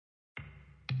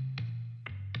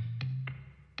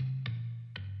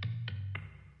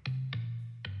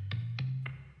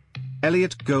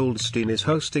Elliot Goldstein is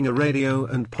hosting a radio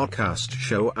and podcast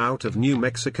show out of New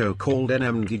Mexico called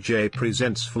NMDJ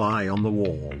Presents Fly on the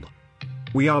Wall.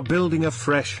 We are building a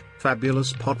fresh,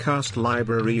 fabulous podcast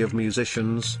library of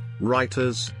musicians,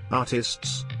 writers,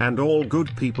 artists, and all good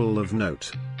people of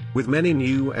note, with many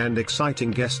new and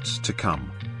exciting guests to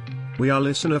come. We are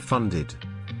listener funded.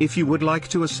 If you would like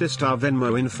to assist, our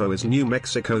Venmo info is New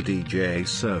Mexico DJ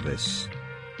Service.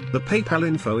 The PayPal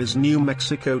info is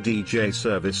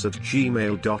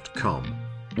newmexicodjservice@gmail.com.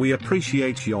 We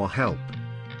appreciate your help.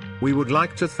 We would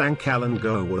like to thank Alan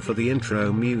Gower for the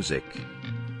intro music.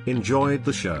 Enjoyed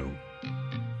the show.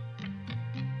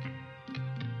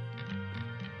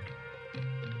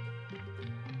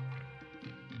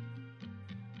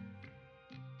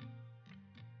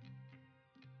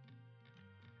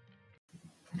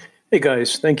 Hey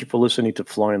guys, thank you for listening to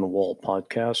Fly on the Wall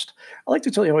podcast. I'd like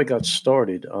to tell you how I got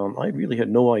started. I really had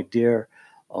no idea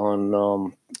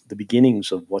on the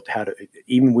beginnings of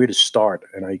even where to start.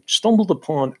 And I stumbled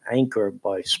upon Anchor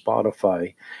by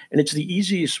Spotify. And it's the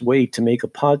easiest way to make a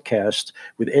podcast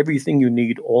with everything you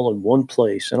need all in one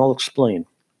place. And I'll explain.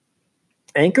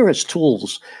 Anchor has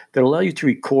tools that allow you to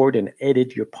record and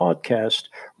edit your podcast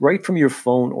right from your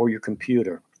phone or your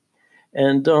computer.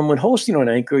 And when hosting on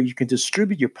Anchor, you can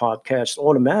distribute your podcast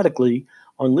automatically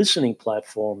on listening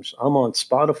platforms. I'm on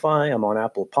Spotify, I'm on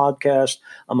Apple Podcasts,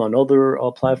 I'm on other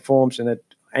platforms, and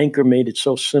Anchor made it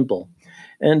so simple.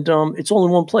 And it's all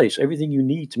in one place. Everything you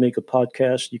need to make a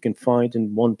podcast, you can find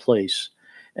in one place.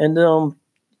 And the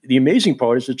amazing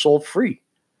part is it's all free.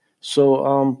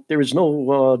 So there is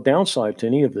no downside to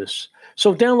any of this.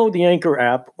 So download the Anchor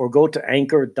app or go to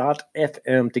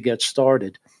anchor.fm to get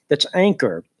started. That's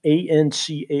Anchor,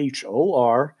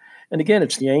 Anchor. And again,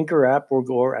 it's the Anchor app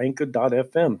or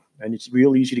anchor.fm. And it's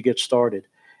real easy to get started.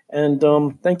 And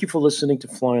thank you for listening to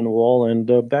Fly on the Wall.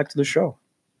 And back to the show.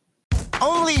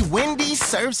 Only Wendy's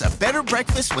serves a better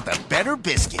breakfast with a better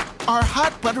biscuit. Our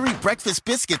hot, buttery breakfast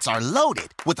biscuits are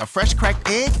loaded with a fresh cracked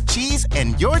egg, cheese,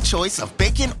 and your choice of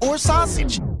bacon or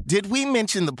sausage. Did we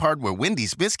mention the part where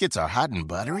Wendy's biscuits are hot and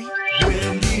buttery?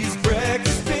 Wendy's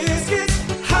breakfast biscuits,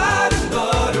 hot and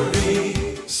buttery.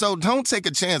 So don't take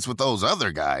a chance with those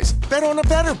other guys. Bet on a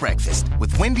better breakfast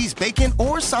with Wendy's bacon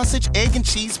or sausage, egg, and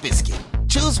cheese biscuit.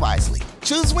 Choose wisely.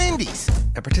 Choose Wendy's.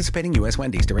 At participating U.S.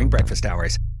 Wendy's during breakfast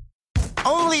hours.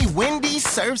 Only Wendy's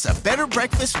serves a better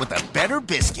breakfast with a better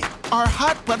biscuit. Our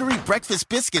hot, buttery breakfast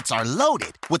biscuits are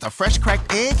loaded with a fresh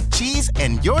cracked egg, cheese,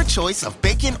 and your choice of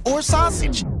bacon or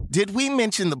sausage. Did we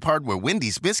mention the part where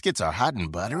Wendy's biscuits are hot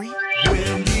and buttery?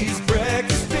 Wendy's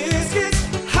breakfast biscuits,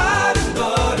 hot and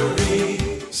buttery.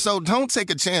 So don't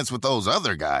take a chance with those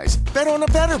other guys. Bet on a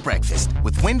better breakfast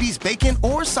with Wendy's bacon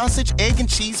or sausage, egg, and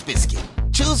cheese biscuit.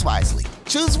 Choose wisely.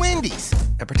 Choose Wendy's.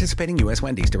 At participating U.S.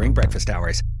 Wendy's during breakfast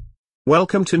hours.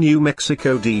 Welcome to New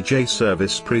Mexico DJ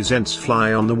Service Presents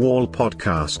Fly on the Wall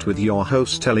podcast with your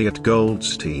host Elliot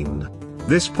Goldstein.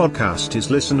 This podcast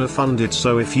is listener funded,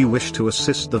 so if you wish to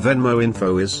assist, the Venmo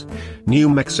info is New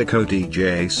Mexico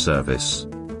DJ Service.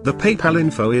 The PayPal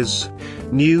info is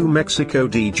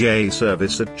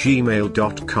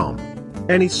newmexicodjservice@gmail.com.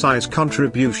 Any size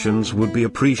contributions would be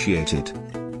appreciated.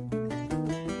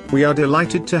 We are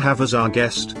delighted to have as our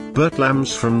guest, Bert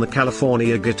Lams from the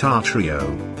California Guitar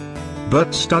Trio.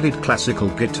 Bert studied classical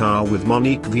guitar with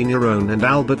Monique Vigneron and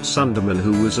Albert Sunderman,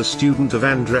 who was a student of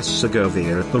Andres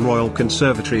Segovia at the Royal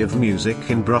Conservatory of Music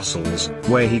in Brussels,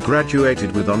 where he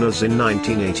graduated with honors in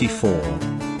 1984.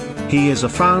 He is a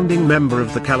founding member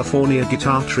of the California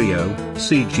Guitar Trio,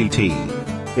 CGT.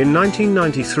 In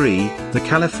 1993, the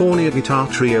California Guitar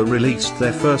Trio released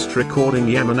their first recording,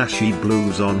 Yamanashi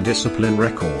Blues, on Discipline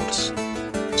Records.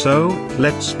 So,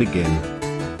 let's begin.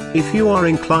 If you are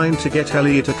inclined to get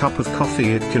Elliot a cup of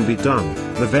coffee, it can be done.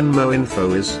 The Venmo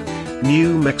info is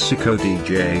New Mexico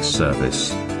DJ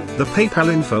Service. The PayPal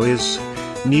info is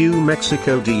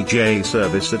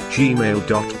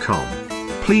newmexicodjservice@gmail.com.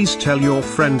 Please tell your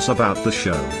friends about the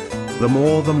show. The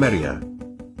more the merrier.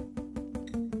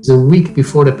 It was a week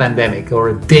before the pandemic, or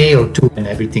a day or two, and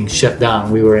everything shut down.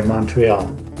 We were in Montreal.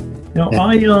 Now,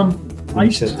 I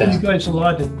used to see you guys a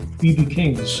lot at BB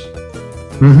King's.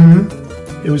 Mm-hmm.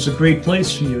 It was a great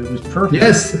place for you. It was perfect.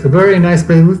 Yes, a very nice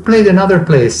place. We've played another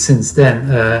place since then,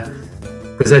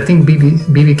 because I think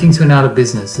BB King's went out of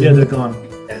business. Yeah, they're gone.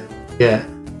 Yeah.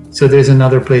 So there's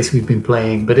another place we've been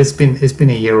playing, but it's been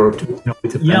a year or two.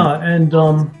 With the pandemic.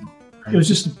 And it was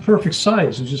just the perfect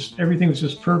size. It was just, everything was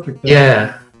just perfect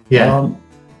there. Yeah.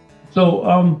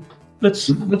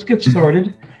 Let's get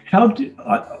started. How did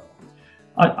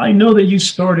I know that you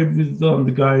started with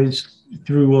the guys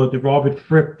through the Robert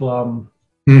Fripp.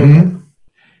 Mm-hmm.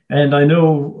 And I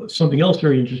know something else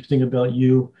very interesting about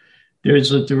you.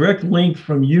 There's a direct link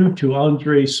from you to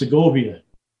Andre Segovia.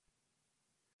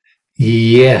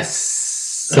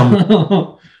 Yes.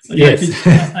 Yeah,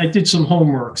 Yes. I did some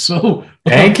homework. So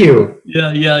Thank you.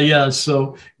 yeah.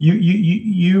 So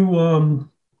you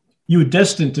were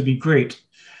destined to be great,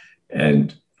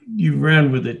 and you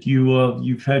ran with it.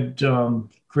 You've had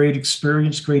great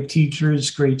experience, great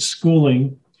teachers, great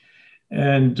schooling,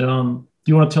 and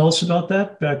do you want to tell us about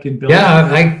that back in Belgium?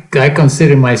 Yeah, I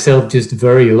consider myself just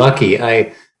very lucky.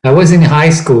 I was in high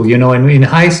school, and in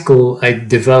high school I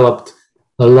developed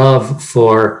a love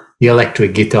for the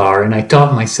electric guitar, and I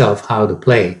taught myself how to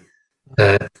play.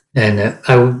 I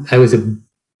was a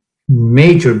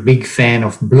major big fan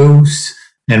of blues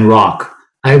and rock.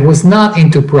 I was not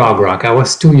into prog rock. I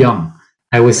was too young.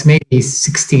 I was maybe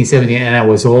 16, 17, and I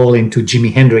was all into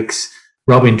Jimi Hendrix,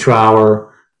 Robin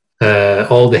Trower,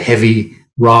 all the heavy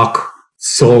rock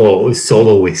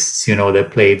soloists, that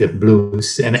play the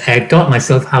blues. And I taught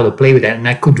myself how to play with that, and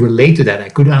I could relate to that. I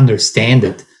could understand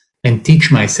it and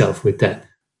teach myself with that.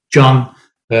 John,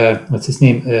 what's his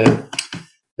name?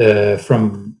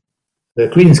 From the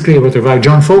Creedence Clearwater Revival,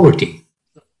 John Fogerty.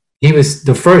 He was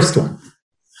the first one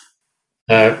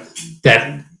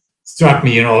that struck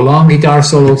me, long guitar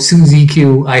solo, Susie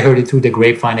Q. I heard it through the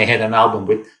grapevine. They had an album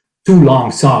with 2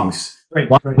 long songs. Right.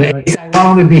 One on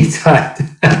the B side.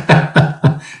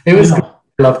 It was good.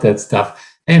 I love that stuff.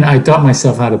 And I taught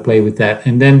myself how to play with that.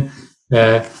 And then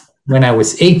when I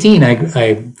was 18,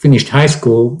 I finished high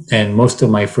school, and most of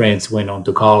my friends went on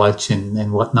to college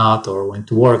and whatnot, or went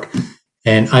to work.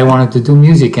 And I wanted to do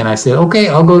music. And I said, okay,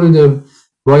 I'll go to the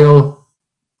Royal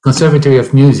Conservatory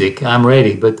of Music. I'm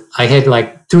ready. But I had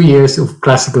like 2 years of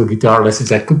classical guitar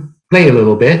lessons. I could play a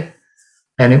little bit.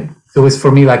 And it was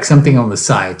for me like something on the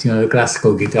side, the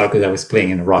classical guitar, because I was playing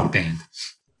in a rock band.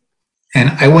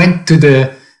 And I went to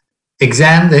the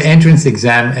entrance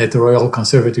exam at the Royal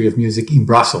Conservatory of Music in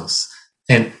Brussels.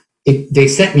 And they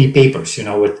sent me papers,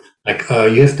 with like,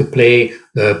 you have to play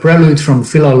the Prelude from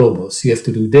Villa-Lobos. You have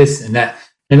to do this and that.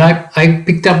 And I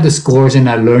picked up the scores and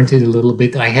I learned it a little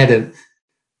bit. I had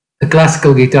a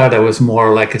classical guitar that was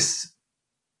more like a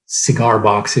cigar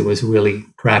box. It was really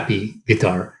crappy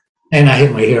guitar. And I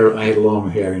had I had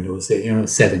long hair in those,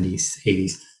 70s,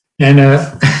 80s. And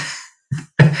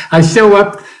I show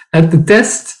up at the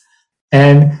test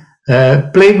and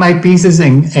played my pieces,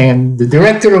 and the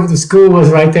director of the school was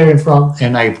right there in front,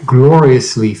 and I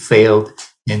gloriously failed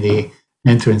in the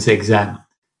entrance exam.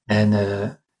 And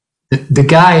the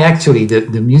guy actually,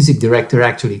 the music director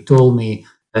actually told me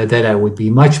that I would be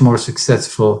much more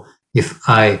successful if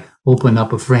I open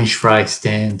up a French fry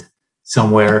stand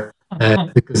somewhere,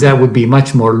 because that would be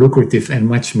much more lucrative and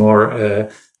much more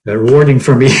rewarding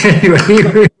for me. Anyway,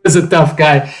 he was a tough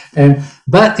guy.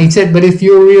 But he said, but if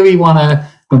you really want to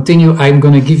continue, I'm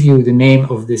going to give you the name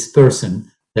of this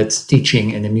person that's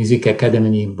teaching in the music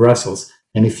academy in Brussels.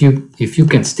 And if you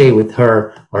can stay with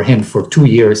her or him for 2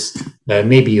 years,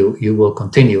 maybe you will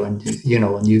continue, and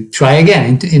you try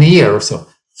again in a year or so.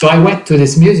 So I went to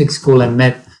this music school and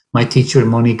met my teacher,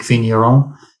 Monique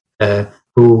Vigneron,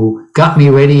 who got me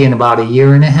ready in about a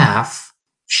year and a half.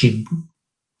 She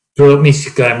drove me.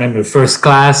 I remember the first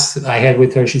class I had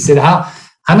with her. She said,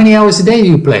 how many hours a day do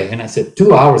you play? And I said,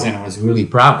 2 hours. And I was really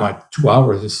proud. Like 2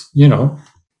 hours is, She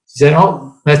said,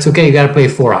 oh, that's okay. You got to play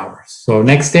 4 hours. So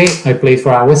next day I played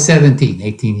 4 hours. I was 17,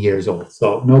 18 years old.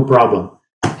 So no problem.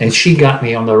 And she got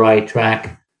me on the right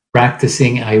track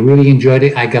practicing. I really enjoyed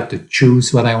it. I got to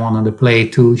choose what I wanted to play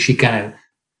too. She kind of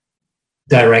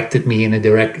directed me in a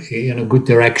good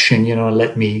direction,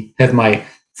 let me have my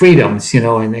freedoms,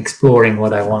 in exploring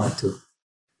what I wanted to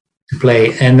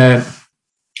play. And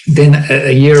then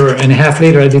a year and a half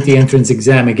later, I did the entrance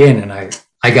exam again, and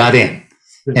I got in.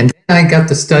 And then I got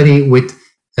to study with,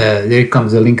 there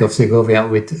comes the link of Segovia,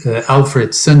 with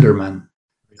Albert Sunderman,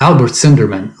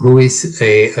 who is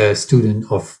a student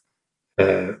of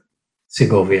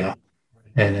Segovia.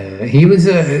 And he was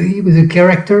a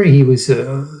character. He was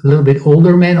a little bit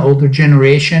older man, older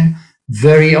generation,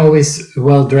 very always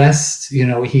well dressed.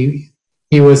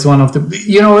 He was one of the,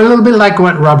 a little bit like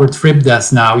what Robert Fripp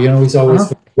does now. He's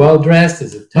always well dressed,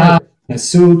 as a tie, a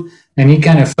suit, and he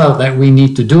kind of felt that we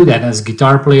need to do that as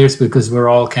guitar players because we're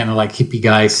all kind of like hippie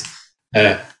guys.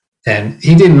 And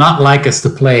he did not like us to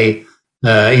play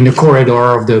in the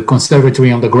corridor of the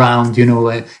conservatory on the ground,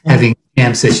 having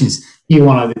jam sessions. He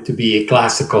wanted it to be a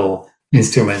classical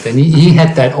instrument, and he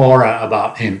had that aura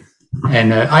about him.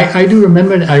 And I do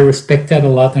remember that. I respect that a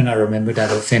lot, and I remember that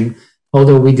of him,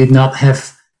 although we did not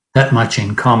have that much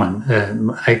in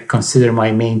common. I consider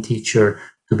my main teacher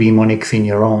to be Monique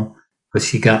Vigneron, because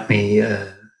she got me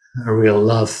a real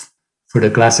love for the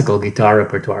classical guitar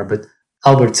repertoire. But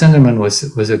Albert Sunderman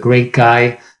was a great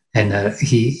guy, and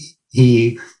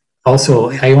he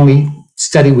also, I only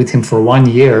studied with him for 1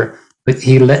 year, but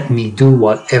he let me do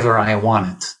whatever I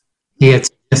wanted. He had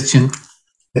suggestions,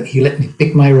 but he let me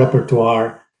pick my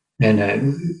repertoire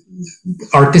and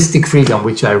artistic freedom,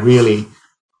 which I really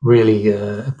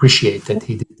appreciate that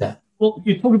he did that. Well,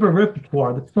 you talk about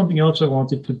repertoire. That's something else I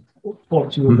wanted to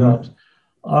talk to you about.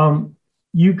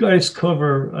 You guys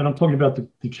cover, and I'm talking about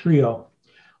the trio,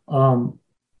 from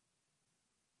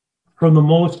the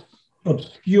most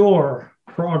obscure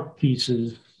prog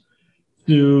pieces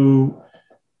to,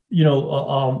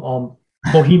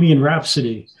 Bohemian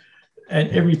Rhapsody and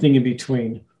everything in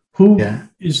between. Who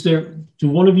is there? Do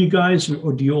one of you guys,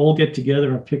 or do you all get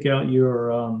together and pick out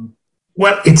your?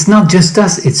 Well, it's not just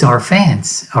us; it's our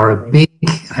fans,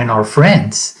 our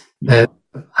friends.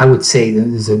 I would say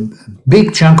there's a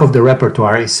big chunk of the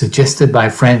repertoire is suggested by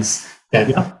friends that,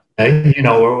 it's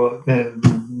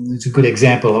a good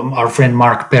example. Our friend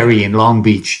Mark Perry in Long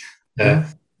Beach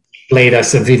played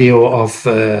us a video of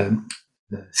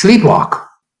Sleepwalk.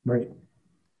 Right.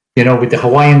 With the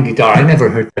Hawaiian guitar. I never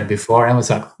heard that before. I was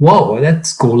like, whoa,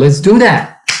 that's cool. Let's do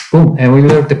that. Boom. And we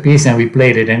learned the piece and we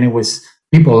played it. And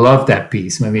people loved that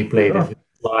piece when we played it.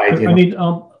 Live, I mean,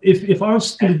 if I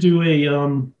was going to do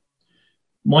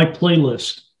my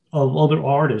playlist of other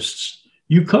artists,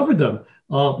 you covered them.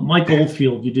 Mike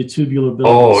Oldfield, you did Tubular Bells.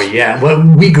 Oh, yeah. Well,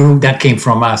 that came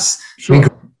from us. Sure. We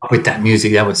grew up with that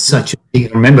music. That was such a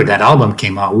big, remember that album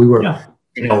came out. We were,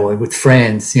 with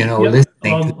friends, listening.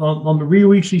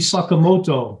 Ryuichi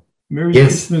Sakamoto, Merry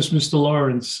Christmas, Mr.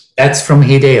 Lawrence. That's from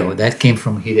Hideo. That came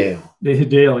from Hideo. The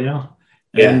Hideo, yeah.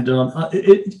 And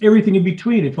everything in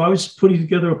between. If I was putting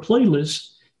together a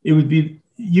playlist, it would be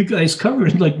you guys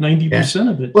covered like 90%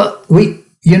 of it. Well,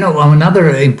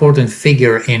 another important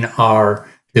figure in our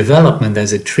development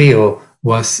as a trio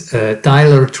was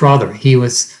Tyler Trotter. He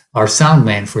was our sound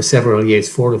man for several years,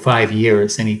 4 to 5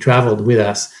 years, and he traveled with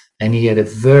us. And he had a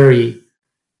very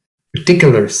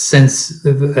particular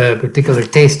particular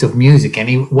taste of music.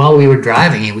 And while we were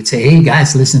driving, he would say, "Hey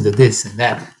guys, listen to this and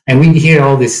that." And we'd hear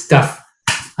all this stuff.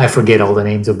 I forget all the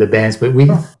names of the bands, but we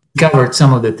covered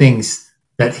some of the things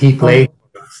that he played.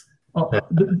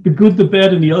 The good, the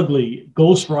bad, and the ugly.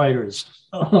 Ghost Riders.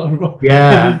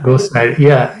 Ghost Riders.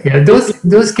 Yeah.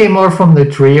 Those came more from the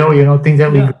trio. Things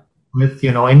that we grew up with.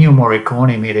 Ennio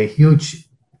Morricone made a huge.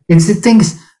 It's the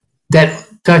things that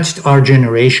touched our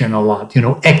generation a lot.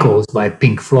 Echoes by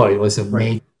Pink Floyd was a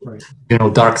major. Right.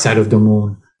 Dark Side of the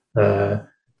Moon.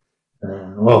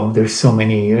 There's so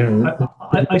many.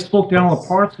 I spoke to Alan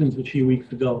Parsons a few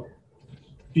weeks ago.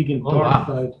 Speaking of Dark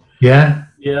Side. Yeah.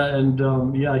 Yeah, and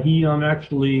he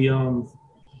actually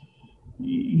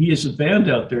he has a band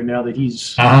out there now that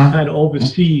he's kind of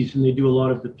overseas, and they do a lot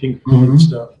of the Pink Floyd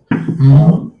stuff.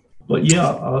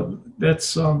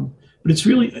 That's but it's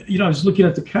really, I was looking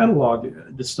at the catalog,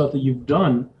 the stuff that you've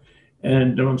done,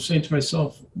 and I'm saying to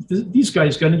myself, these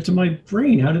guys got into my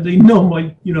brain. How did they know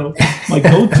my my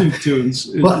go-to tunes?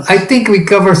 Well, I think we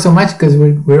cover so much because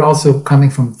we're also coming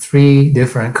from 3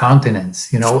 different continents.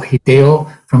 Hideo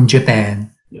from Japan,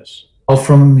 yes, all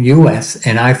from US,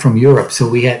 and I from Europe.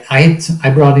 So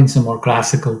I brought in some more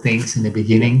classical things in the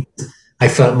beginning. I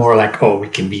felt more like, we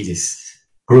can be this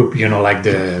group, like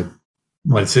the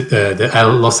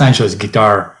Los Angeles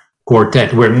Guitar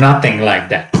Quartet. We're nothing like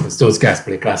that because those guys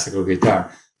play classical guitar.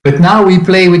 But now we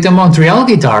play with the Montreal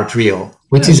Guitar Trio,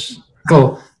 which is a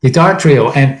cool guitar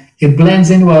trio, and it blends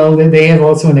in well. They have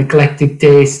also an eclectic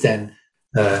taste, and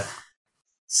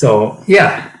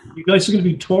You guys are going to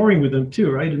be touring with them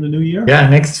too, right, in the new year? Yeah,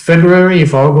 next February,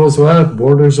 if all goes well,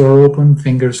 borders are open,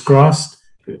 fingers crossed.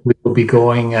 We will be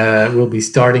going. We'll be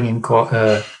starting in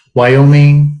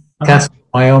Wyoming, Castle,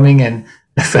 Wyoming, and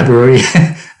February.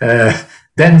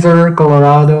 Denver,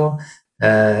 Colorado.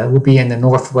 We'll be in the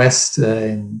Northwest.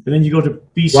 And then you go to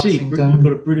BC, Washington. you go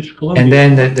to British Columbia. And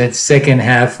then the second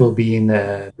half will be in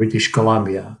British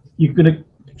Columbia. You're going to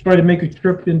try to make a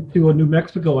trip into New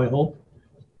Mexico, I hope.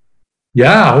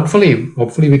 Yeah,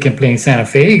 hopefully we can play in Santa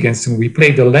Fe against them. We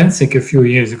played the Lensing a few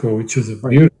years ago, which was a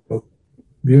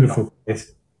beautiful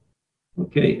place.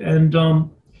 Okay, and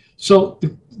so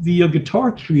the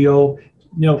guitar trio,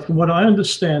 from what I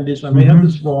understand is, I may have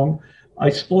this wrong, I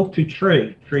spoke to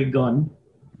Trey Gunn,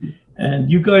 and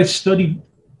you guys studied,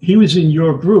 he was in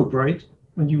your group, right?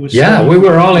 When you were studying. We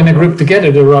were all in a group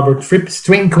together, the Robert Fripp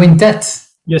String Quintet.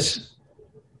 Yes.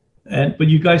 But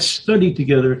you guys studied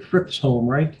together at Fripp's home,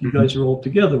 right? You guys are all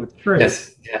together with Trey.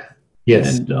 Yes. Yeah.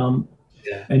 Yes. And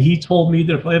Yeah. And he told me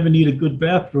that if I ever need a good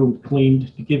bathroom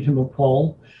cleaned, to give him a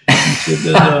call. He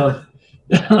said that,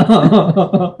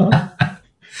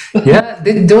 Yeah,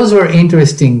 those were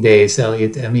interesting days,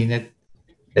 Elliot. I mean,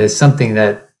 it's something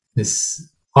that is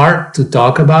hard to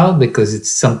talk about because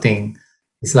it's something.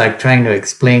 It's like trying to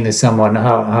explain to someone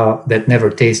how that never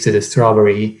tasted a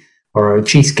strawberry or a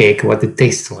cheesecake what it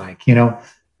tastes like.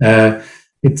 It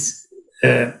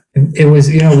was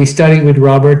we studied with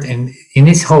Robert in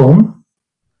his home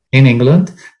in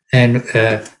England, and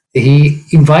he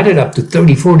invited up to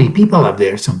 30, 40 people up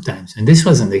there sometimes. And this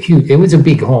wasn't it was a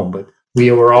big home, but we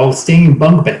were all staying in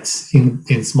bunk beds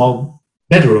in small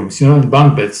bedrooms, in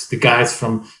bunk beds. The guys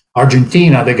from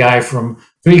Argentina,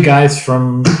 three guys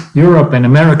from Europe, and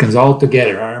Americans all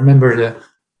together. I remember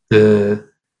the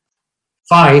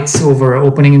fights over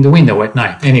opening in the window at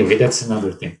night. Anyway, that's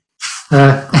another thing.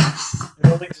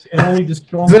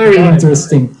 Very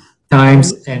interesting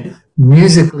times and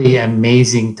musically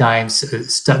amazing times.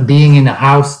 Being in a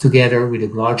house together with a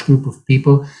large group of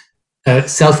people,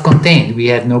 self-contained. We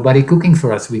had nobody cooking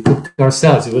for us. We cooked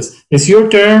ourselves. It's your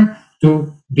turn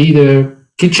to be the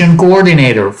kitchen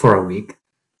coordinator for a week.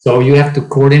 So you have to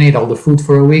coordinate all the food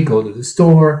for a week, go to the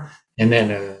store, and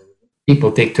then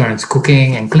people take turns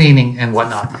cooking and cleaning and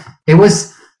whatnot. It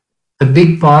was a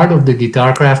big part of the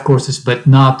guitar craft courses, but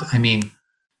not,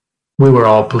 we were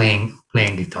all playing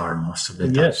guitar most of the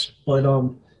time. Yes, but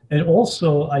and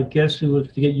also I guess it was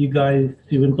to get you guys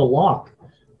to interlock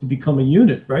to become a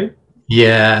unit, right?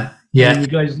 Yeah. And you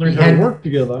guys learned how to work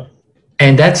together.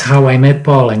 And that's how I met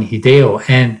Paul and Hideo.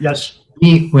 And yes,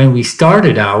 when we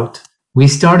started out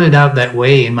that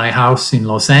way in my house in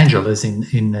Los Angeles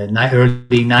in the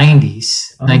early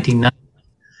 90s, 1990.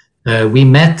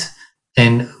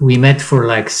 We met for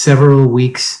like several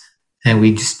weeks, and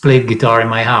we just played guitar in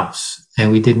my house.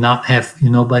 And we did not have,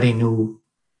 nobody knew,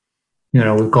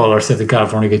 we call ourselves the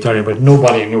California Guitar, but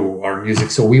nobody knew our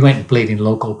music. So we went and played in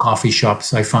local coffee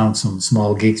shops. I found some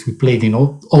small gigs. We played in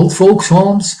old folks'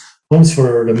 homes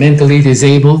for the mentally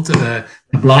disabled, the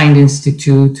Blind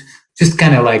Institute, just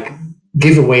kind of like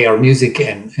give away our music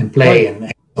and play and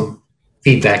have some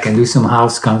feedback and do some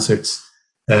house concerts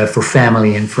for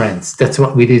family and friends. That's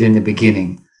what we did in the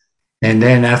beginning. And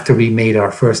then after we made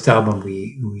our first album,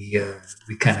 we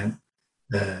kind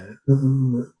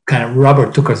of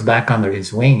Robert took us back under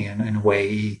his wing in a way.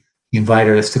 He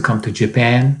invited us to come to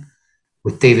Japan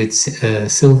with David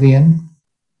Sylvian.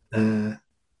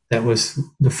 That was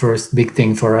the first big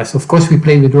thing for us. Of course, we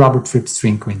played with Robert Fripp's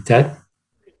String Quintet.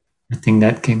 I think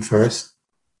that came first.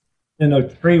 And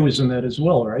Trey was in that as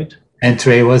well, right? And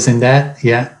Trey was in that,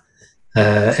 yeah.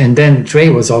 And then Trey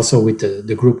was also with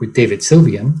the group with David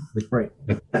Sylvian, with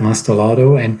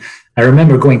Mastolato. And I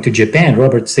remember going to Japan,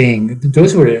 Robert saying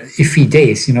those were iffy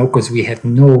days, because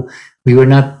we were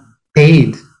not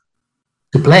paid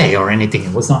to play or anything.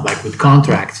 It was not like with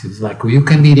contracts. It was like, you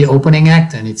can be the opening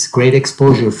act and it's great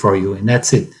exposure for you. And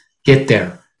that's it. Get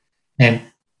there. And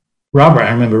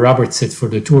I remember Robert said for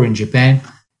the tour in Japan,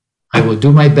 I will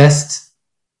do my best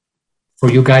for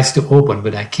you guys to open,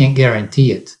 but I can't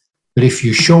guarantee it. But if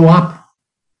you show up,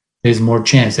 there's more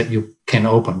chance that you can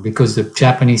open, because the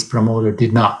Japanese promoter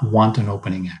did not want an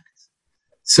opening act.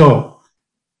 So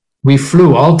we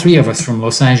flew, all three of us, from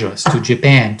Los Angeles to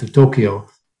Japan to Tokyo,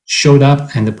 showed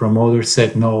up, and the promoter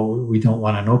said, no, we don't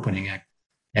want an opening act.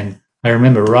 And I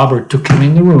remember Robert took him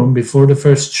in the room before the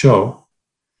first show.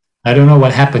 I don't know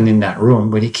what happened in that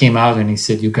room, but he came out and he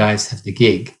said, you guys have the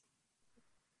gig.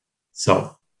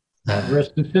 So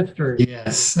rest is history.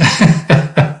 Yes.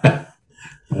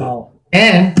 Wow.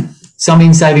 And some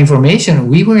inside information,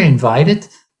 we were invited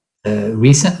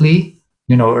recently,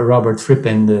 Robert Fripp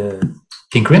and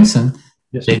King Crimson,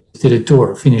 yes, they did a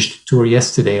tour, finished the tour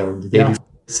yesterday or the day before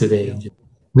yesterday. Yeah.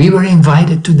 We were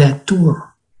invited to that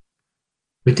tour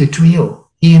with the trio.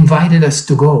 He invited us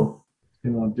to go.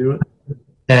 You want to do it?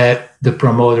 The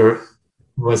promoter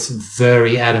was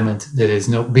very adamant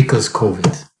that because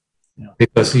COVID. Yeah.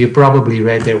 Because you probably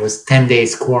read there was 10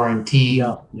 days quarantine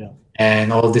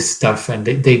and all this stuff. And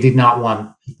they did not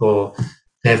want people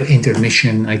to have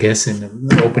intermission, I guess, in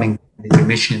the opening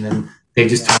intermission. And they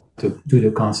just wanted to do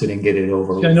the concert and get it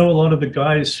over with. I know a lot of the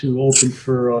guys who opened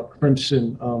for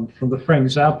Crimson from the Frank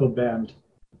Zappa band.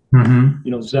 Mm-hmm.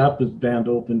 Zappa's band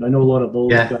opened. I know a lot of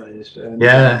those guys. And,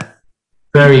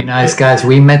 very nice guys.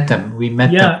 We met them.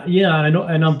 Yeah, I know,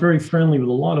 and I'm very friendly with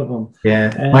a lot of them. Yeah,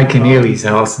 and, Mike Keneally's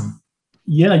awesome.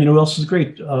 Yeah, who else is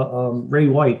great? Ray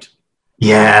White.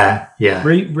 Yeah.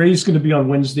 Ray's going to be on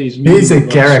Wednesdays. He's a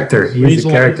character. He's a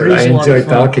character. I enjoy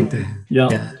talking to him.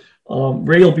 Yeah.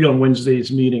 Ray will be on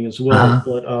Wednesday's meeting as well.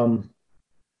 But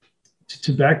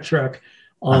to backtrack,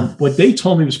 What they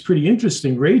told me was pretty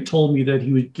interesting. Ray told me that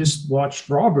he would just watch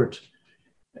Robert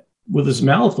with his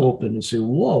mouth open and say,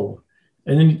 "Whoa!"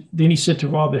 And then he said to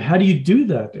Robert, "How do you do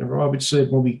that?" And Robert said,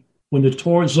 "When the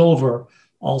tour is over,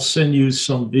 I'll send you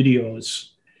some videos."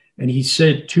 And he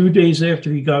said 2 days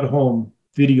after he got home,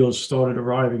 videos started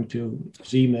arriving to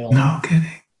his email. No kidding.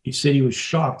 He said he was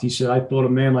shocked. He said, "I thought a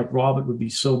man like Robert would be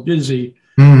so busy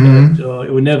Mhm. that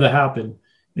it would never happen."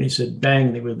 And he said,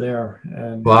 bang, they were there.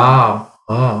 And Wow.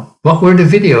 Oh, what were the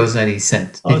videos that he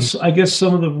sent? so I guess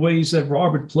some of the ways that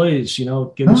Robert plays,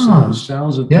 giving some of the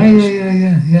sounds and Yeah, things.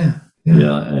 yeah.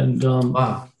 Yeah, and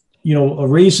Wow.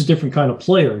 Ray's a different kind of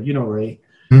player. Ray,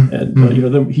 Mhm.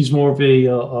 and he's more of a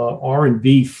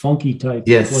R&B funky type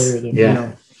Yes, player than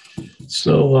yeah.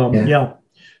 So Yeah. yeah,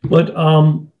 but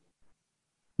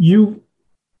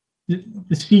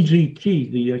the CGT,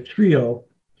 the trio,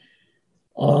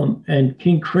 and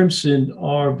King Crimson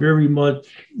are very much,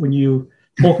 when you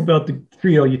talk about the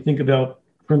trio, you think about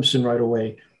Crimson right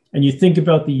away, and you think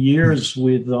about the years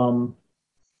with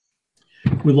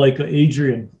like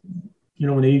Adrian,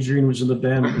 when Adrian was in the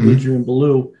band, Adrian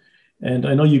Ballou, and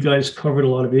I know you guys covered a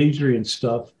lot of Adrian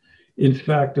stuff. In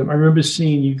fact, I remember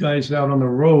seeing you guys out on the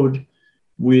road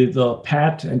with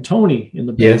Pat and Tony in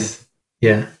the band, Yes.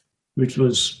 Yeah. which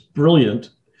was brilliant.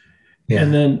 Yeah.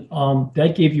 And then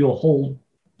that gave you a whole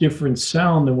different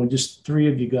sound than when just three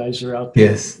of you guys are out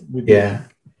there. Yes. With Yeah.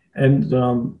 And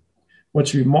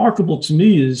what's remarkable to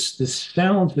me is the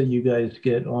sounds that you guys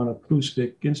get on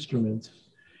acoustic instruments.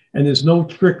 And there's no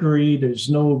trickery, there's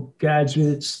no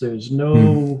gadgets, there's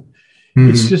no,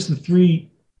 it's just the three,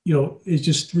 it's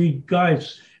just three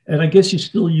guys. And I guess you're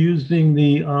still using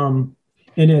the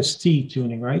NST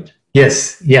tuning, right?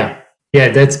 Yes. Yeah. Yeah.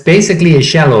 That's basically a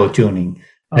shallow tuning.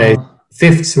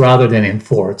 Fifths rather than in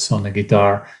fourths on the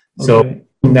guitar. So Okay.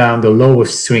 down the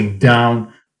lowest string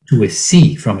down to a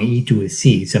C, from E to a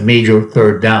C. It's a major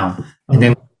third down. And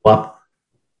then go up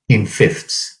in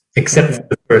fifths. Except for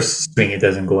the first string, it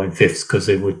doesn't go in fifths because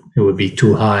it would be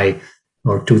too high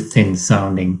or too thin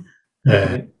sounding.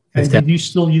 And did you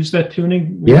still use that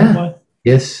tuning? Yeah.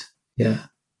 Yes. Yeah.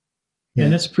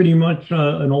 And that's pretty much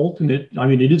an alternate. I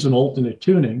mean, it is an alternate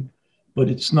tuning, but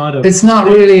it's not a. It's not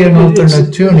really an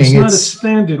alternate tuning. It's not a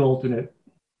standard alternate.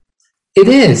 It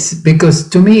is, because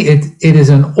to me it is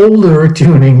an older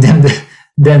tuning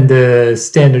than the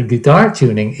standard guitar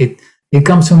tuning. It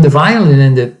comes from the violin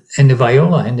and the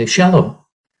viola and the cello,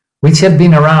 which have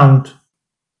been around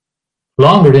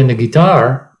longer than the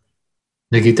guitar.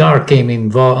 The guitar came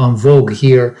on vogue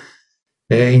here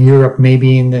in Europe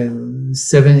maybe in the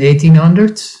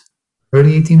 1800s,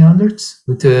 early 1800s,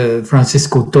 with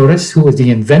Francisco Torres, who was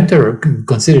the inventor,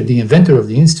 considered the inventor of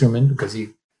the instrument, because he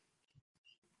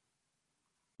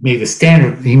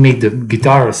made the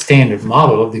guitar a standard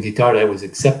model of the guitar that was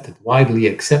widely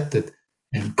accepted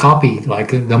and copied,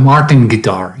 like the Martin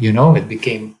guitar, it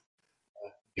became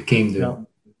the,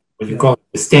 what you call it,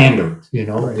 the standard,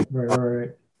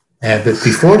 Right. But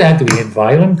before that, we had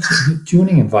violin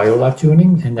tuning and viola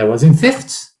tuning, and that was in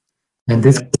fifths. And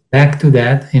this goes back to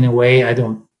that in a way. I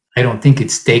don't think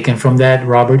it's taken from that.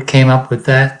 Robert came up with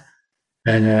that.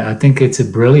 And I think it's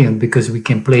brilliant because we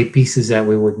can play pieces that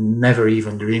we would never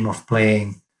even dream of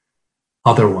playing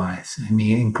otherwise. I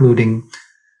mean, including,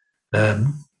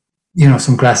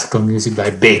 some classical music by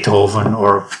Beethoven,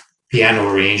 or piano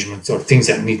arrangements, or things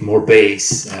that need more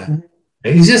bass.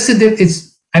 It's just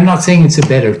I'm not saying it's a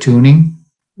better tuning.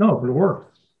 No, it'll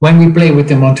work. When we play with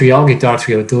the Montreal Guitar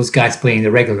Trio, those guys play in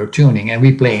the regular tuning, and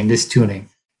we play in this tuning,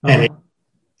 and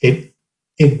it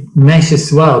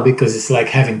meshes well, because it's like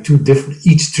having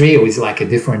each trio is like a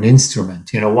different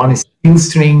instrument. One is steel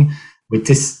string with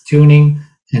this tuning,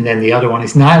 and then the other one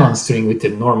is nylon string with the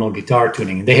normal guitar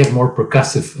tuning. And they have more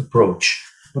percussive approach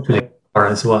to the guitar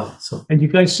as well. So, and you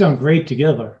guys sound great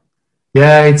together.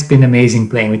 Yeah, it's been amazing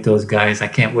playing with those guys. I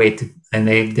can't wait and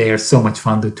they are so much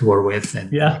fun to tour with. And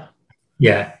yeah.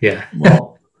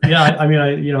 Well, yeah. I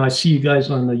mean, I see you guys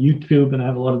on the YouTube, and I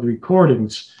have a lot of the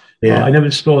recordings. Yeah. I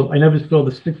never saw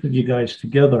the six of you guys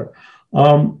together.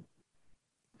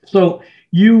 So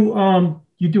you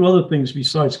do other things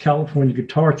besides California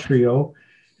Guitar Trio.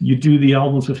 You do the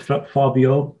albums with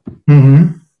Fabio.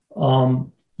 Mm-hmm.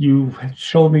 You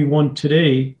showed me one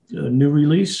today, a new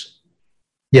release.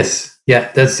 Yes,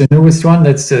 yeah, that's the newest one.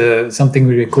 That's something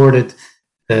we recorded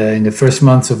in the first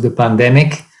months of the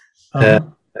pandemic,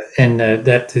 and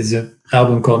that is an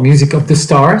album called Music of the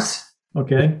Stars.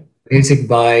 Okay. Music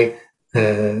by,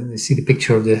 you see the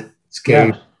picture of the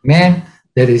scary man?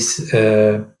 That is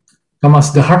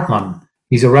Thomas de Hartmann.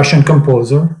 He's a Russian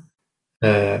composer,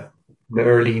 the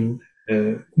early,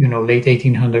 late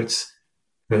 1800s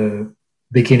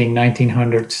beginning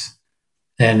 1900s,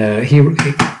 and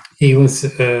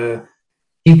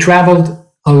he traveled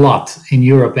a lot in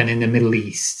Europe and in the Middle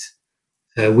East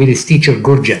with his teacher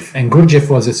Gurdjieff, and Gurdjieff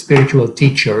was a spiritual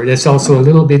teacher. There's also a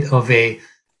little bit of a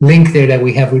link there that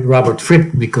we have with Robert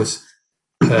Fripp, because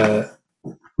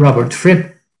Robert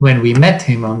Fripp, when we met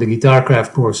him on the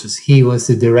Guitarcraft courses, he was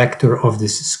the director of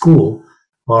this school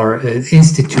or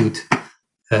institute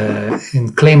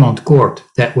in Clermont Court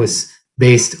that was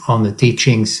based on the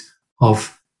teachings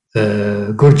of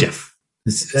Gurdjieff,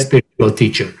 the spiritual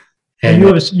teacher. And you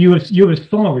have a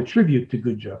song, a tribute to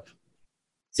Gurdjieff.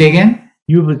 Say again?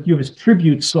 You have a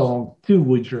tribute song to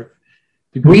Gurdjieff.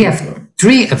 We have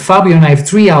three. Fabio and I have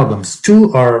 3 albums.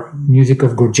 2 are music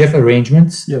of Gurdjieff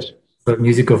arrangements. Yes.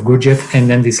 Music of Gurdjieff, and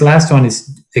then this last one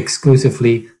is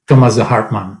exclusively Thomas de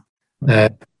Hartmann,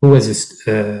 who was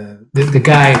the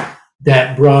guy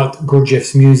that brought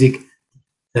Gurdjieff's music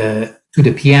to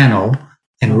the piano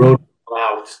and wrote it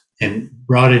out and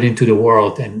brought it into the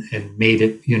world and made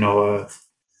it,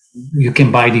 you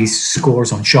can buy these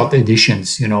scores on short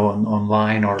editions,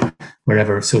 online or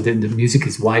wherever. So the music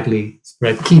is widely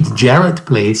spread. Keith Jarrett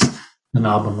plays an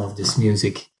album of this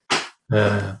music.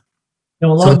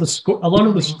 Now, a lot of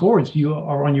the scores you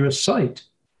are on your site.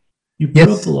 You put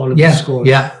up a lot of the scores.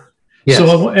 Yeah. So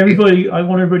I want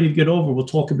everybody to get over. We'll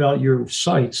talk about your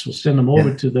sites. We'll send them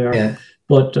over to there. Yeah.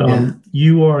 But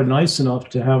you are nice enough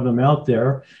to have them out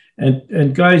there.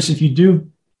 And guys, if you do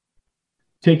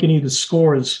take any of the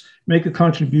scores, make a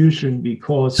contribution,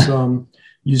 because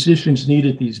musicians need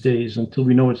it these days until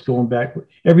we know it's going back.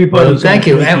 Everybody's thank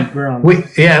you. And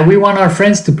we want our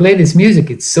friends to play this music.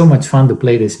 It's so much fun to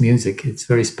play this music. It's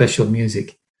very special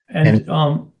music and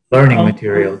learning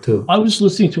material too. I was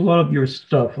listening to a lot of your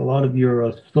stuff, a lot of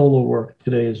your solo work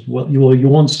today as well. Your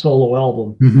one solo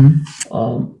album,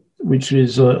 which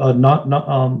is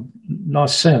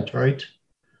Nascent, right?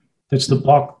 That's the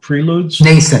Bach preludes.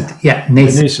 Nascent,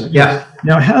 nascent. Yeah.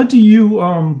 Now, how do you?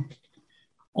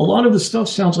 A lot of the stuff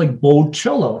sounds like bowed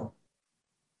cello.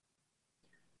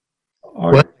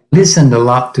 Well, I listened a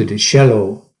lot to the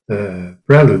cello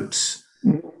preludes,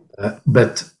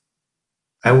 but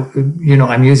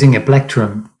I'm using a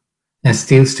plectrum and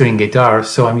steel string guitar,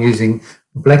 so I'm using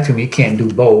a plectrum. You can't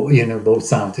do bow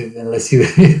sound unless you're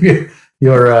 3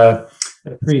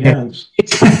 hands.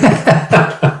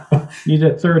 You need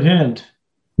a third hand.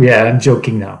 Yeah, I'm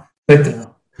joking now, but.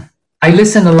 I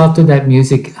listen a lot to that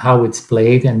music, how it's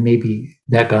played, and maybe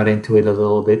that got into it a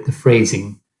little bit, the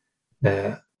phrasing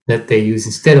that they use.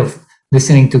 Instead of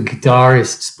listening to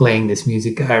guitarists playing this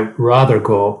music, I'd rather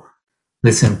go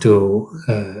listen to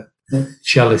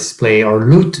cellists play, or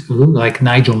lute, like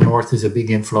Nigel North is a big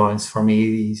influence for me.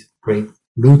 He's a great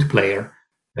lute player.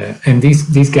 And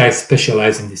these guys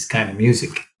specialize in this kind of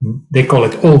music. They call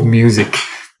it old music.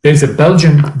 There's a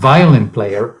Belgian violin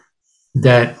player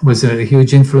that was a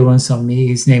huge influence on me.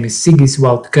 His name is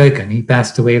Sigiswald Keuken. He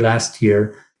passed away last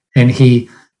year, and he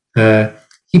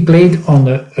played on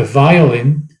a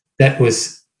violin that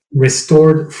was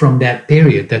restored from that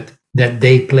period that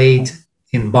they played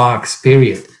in Bach's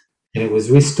period, and it was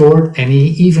restored. And he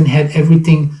even had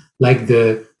everything, like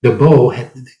the bow had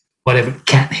whatever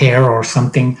cat hair or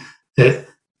something. That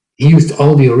he used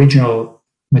all the original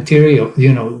material,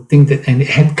 and it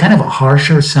had kind of a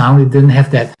harsher sound. It didn't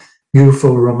have that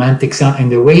beautiful romantic sound, and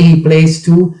the way he plays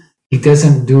too, he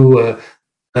doesn't do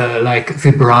like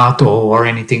vibrato or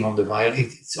anything on the violin.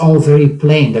 It's all very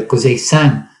plain, because they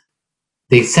sang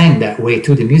that way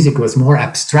too. The music was more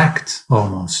abstract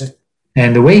almost,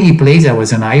 and the way he plays, that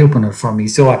was an eye-opener for me.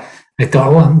 So I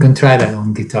thought, I'm going to try that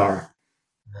on guitar.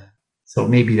 So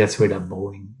maybe that's where that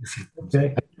bowing.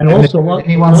 Okay, and also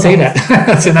anyone say that?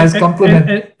 That's a nice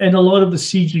compliment. And a lot of the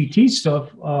CGT stuff,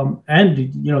 and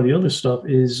the other stuff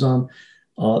is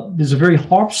there's a very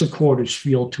harpsichordish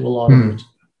feel to a lot of it.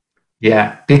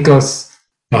 Yeah, because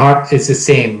the harp is the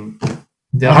same.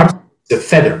 The harp is a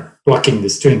feather plucking the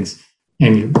strings,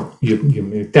 and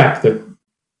you tap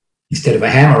instead of a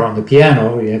hammer on the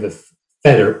piano, you have a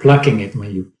feather plucking it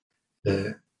when you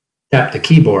tap the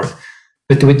keyboard.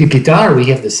 But with the guitar, we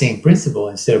have the same principle.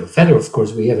 Instead of a feather, of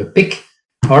course, we have a pick.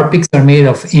 Our picks are made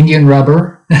of Indian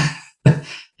rubber,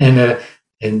 and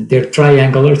they're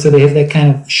triangular, so they have that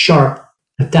kind of sharp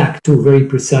attack too, very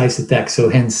precise attack. So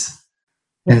hence.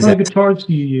 What kind of guitars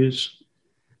do you use?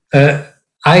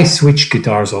 I switch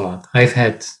guitars a lot. I've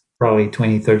had probably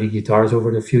 20, 30 guitars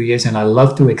over the few years, and I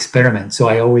love to experiment. So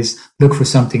I always look for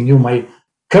something new. My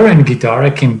current guitar, I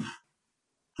can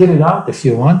get it out if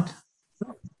you want.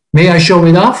 May I show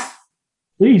it off?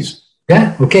 Please.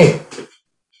 Yeah, okay.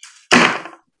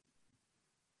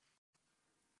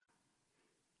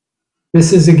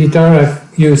 This is a guitar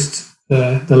I've used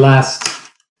the last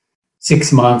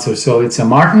 6 months or so. It's a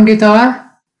Martin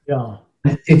guitar. Yeah.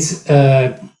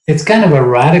 It's kind of a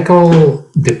radical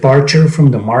departure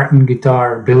from the Martin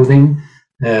guitar building,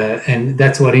 and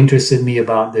that's what interested me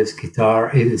about this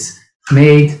guitar. It is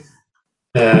made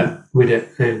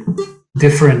with a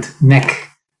different neck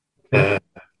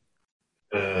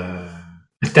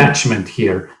attachment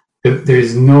here. There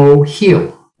is no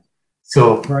heel,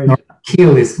 so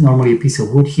heel is normally a piece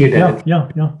of wood here that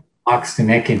locks the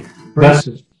neck in. But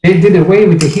they did away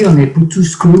with the heel and they put 2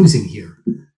 screws in here.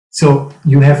 So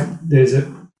there's a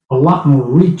lot more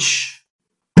reach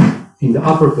in the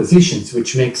upper positions,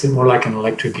 which makes it more like an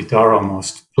electric guitar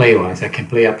almost, play-wise. I can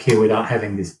play up here without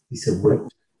having this piece of wood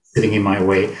sitting in my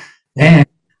way. And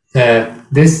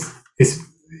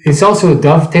it's also a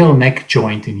dovetail neck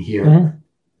joint in here. Mm-hmm.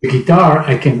 The guitar,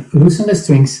 I can loosen the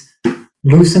strings,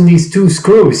 loosen these 2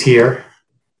 screws here,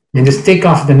 and just take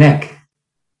off the neck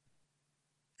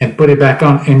and put it back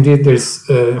on. And there's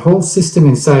a whole system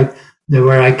inside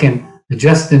where I can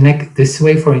adjust the neck this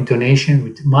way for intonation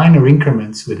with minor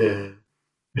increments with a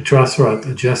truss rod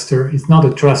adjuster. It's not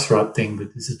a truss rod thing,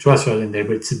 but there's a truss rod in there,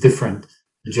 but it's a different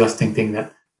adjusting thing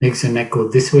that makes the neck go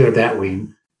this way or that way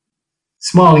in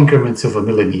small increments of a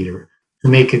millimeter to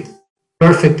make it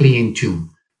perfectly in tune.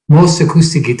 Most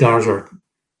acoustic guitars are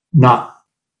not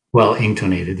well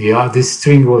intonated. This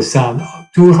string will sound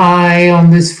too high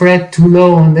on this fret, too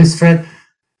low on this fret,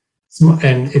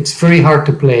 and it's very hard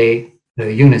to play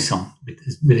unison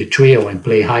with a trio and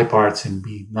play high parts and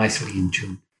be nicely in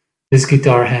tune. This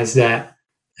guitar has that,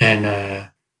 and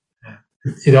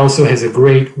it also has a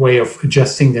great way of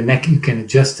adjusting the neck. You can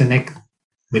adjust the neck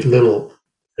with little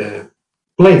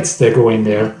plates that go in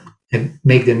there and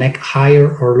make the neck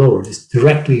higher or lower, just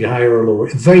directly higher or lower,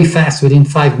 very fast within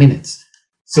 5 minutes.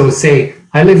 So say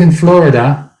I live in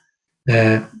Florida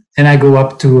and I go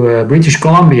up to British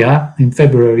Columbia in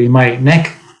February, my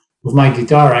neck of my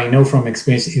guitar, I know from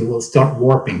experience, it will start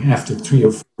warping after 3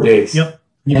 or 4 days. Yep,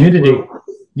 humidity.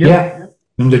 Yeah,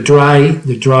 and the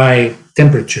dry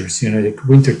temperatures, the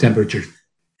winter temperatures.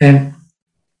 And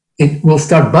it will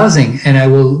start buzzing, and I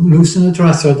will loosen the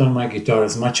truss rod on my guitar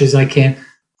as much as I can,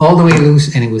 all the way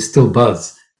loose, and it will still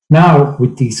buzz. Now,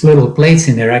 with these little plates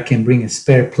in there, I can bring a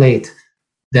spare plate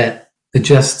that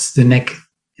adjusts the neck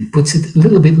and puts it a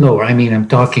little bit lower. I mean, I'm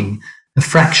talking a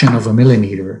fraction of a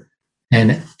millimeter,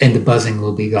 and the buzzing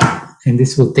will be gone. And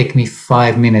this will take me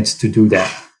 5 minutes to do that.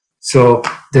 So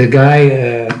the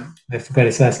guy, I forgot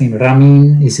his last name,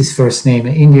 Ramin is his first name,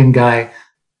 an Indian guy,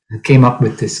 came up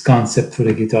with this concept for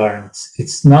the guitar.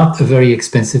 It's not a very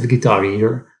expensive guitar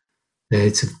either.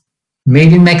 It's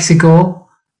made in Mexico.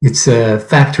 It's a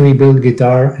factory-built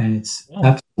guitar, and it's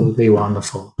absolutely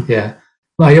wonderful. Yeah.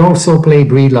 I also play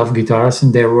Breedlove guitars,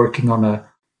 and they're working on a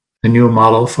new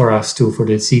model for us too, for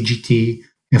the CGT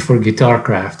and for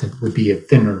Guitarcraft. It would be a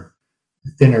thinner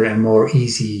and more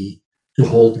easy to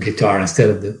hold guitar instead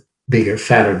of the bigger,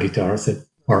 fatter guitars that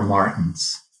are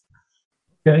Martins.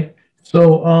 Okay.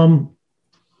 So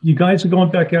you guys are going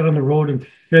back out on the road in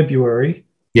February.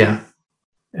 Yeah.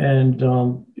 And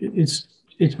it's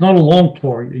not a long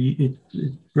tour. It's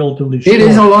relatively short. It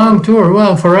is a long tour.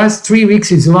 Well, for us, 3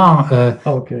 weeks is long.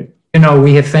 Okay.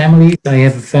 We have families. I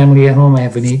have a family at home. I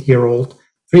have an 8-year-old.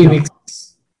 3 weeks,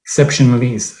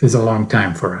 exceptionally, is a long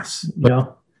time for us.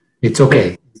 But it's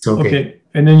okay. It's okay. Okay.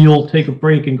 And then you'll take a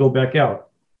break and go back out.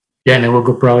 Yeah, and then we'll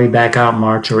go probably back out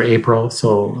March or April.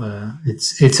 So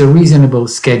it's a reasonable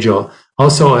schedule.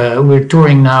 Also, we're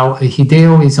touring now.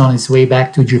 Hideo is on his way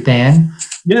back to Japan.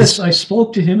 Yes, I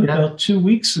spoke to him about 2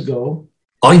 weeks ago.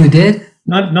 Oh, you did?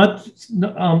 Well,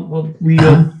 we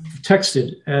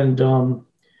texted, and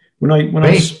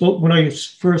when I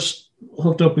first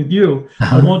hooked up with you,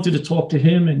 I wanted to talk to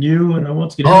him and you, and I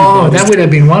wanted to get everybody. That would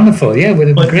have been wonderful. Yeah, would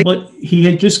have been great. But he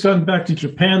had just gotten back to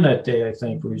Japan that day, I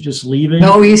think. Or he was just leaving.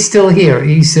 No, he's still here.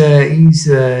 He's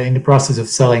in the process of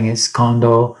selling his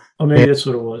condo. Oh, maybe that's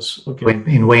what it was. Okay.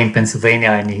 In Wayne,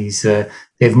 Pennsylvania, and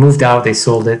they've moved out. They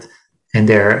sold it, and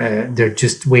they're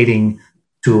just waiting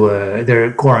to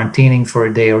they're quarantining for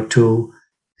a day or two,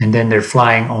 and then they're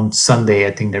flying on Sunday.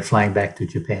 I think they're flying back to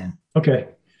Japan. Okay.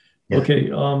 Yeah.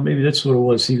 Okay. Maybe that's what it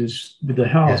was. He was with the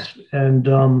house, and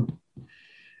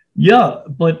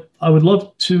but I would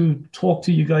love to talk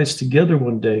to you guys together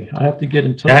one day. I have to get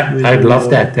in touch with. I'd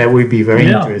love that. That would be very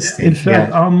interesting. In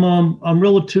fact, I'm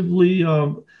relatively.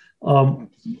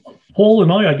 Paul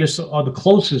and I guess, are the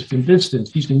closest in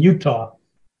distance. He's in Utah.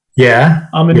 Yeah.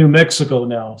 I'm in New Mexico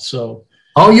now, so.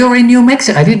 Oh, you're in New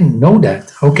Mexico? I didn't know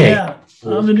that. Okay. Yeah,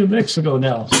 I'm in New Mexico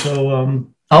now, so.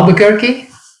 Albuquerque?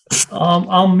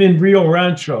 I'm in Rio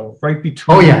Rancho, right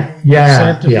between Oh yeah,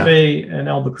 Santa yeah. Fe and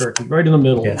Albuquerque, right in the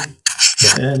middle. Yeah.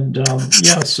 And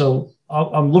so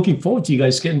I'm looking forward to you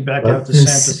guys getting back Well, out to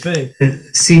Santa Fe.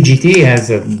 CGT has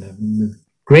a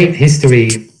great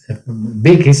history, a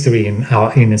big history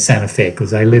in Santa Fe,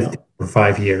 because I lived there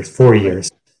for 4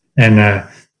 years, and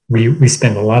we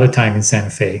spent a lot of time in Santa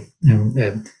Fe,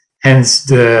 and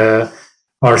hence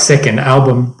our second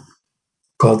album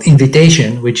called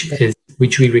Invitation, which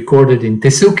we recorded in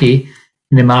Tesuque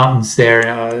in the mountains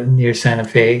there near Santa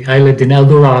Fe. I lived in El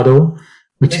Dorado,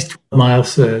 which is 12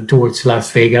 miles towards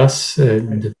Las Vegas,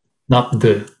 not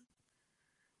the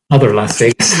other Las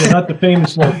Vegas. Yeah, not the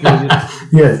famous Las Vegas.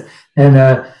 Yes, and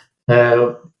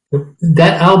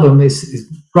that album is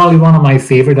probably one of my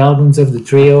favorite albums of the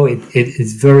trio. It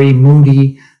is very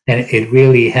moody, and it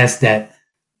really has that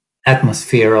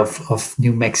atmosphere of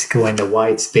New Mexico and the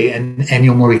white space, and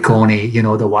Ennio Morricone,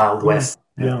 the Wild West.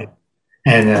 Yeah.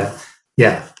 And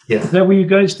yeah. Is that where you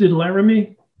guys did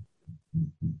Laramie?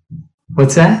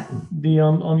 What's that?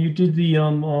 You did the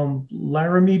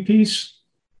Laramie piece?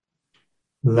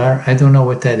 I don't know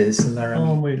what that is.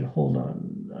 Laramie. Wait, hold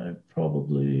on. I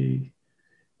probably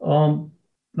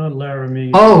not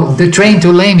Laramie. Oh, the train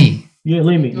to Lamy. Yeah,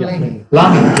 Lamy. Yeah,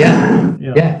 Lamy,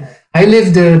 yeah. I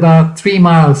lived about 3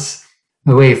 miles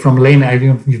away from Lamy.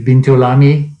 You've been to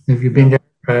Lamy? Have you been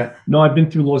there? No, I've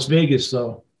been through Las Vegas,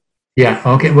 though. Yeah,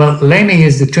 okay. Well, Lamy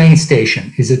is the train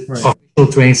station. Is an official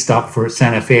train stop for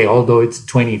Santa Fe, although it's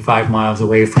 25 miles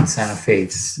away from Santa Fe.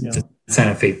 It's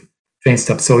Santa Fe train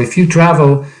stop. So if you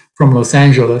travel from Los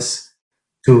Angeles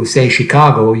to, say,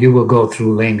 Chicago, you will go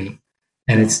through Lamy.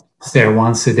 And it's there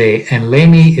once a day. And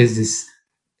Lamy is this...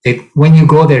 when you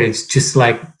go there, it's just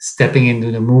like stepping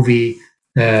into the movie,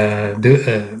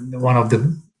 one of the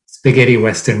spaghetti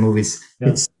Western movies.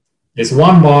 Yeah. There's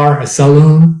one bar, a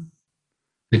saloon,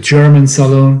 the German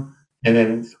saloon, and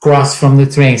then across from the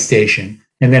train station,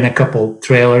 and then a couple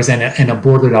trailers and a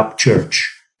boarded up church.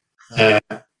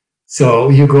 So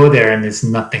you go there and there's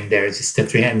nothing there. It's just a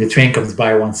train, and the train comes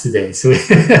by once a day. So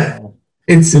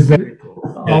it's a very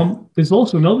cool. There's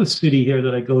also another city here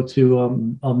that I go to,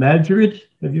 Madrid.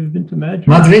 Have you ever been to Madrid?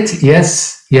 Madrid,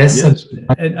 yes.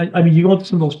 And I mean, you go to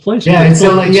some of those places.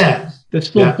 Yeah, There's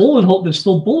still bullet holes. There's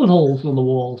still bullet holes on the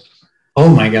walls. Oh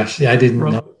my gosh! I didn't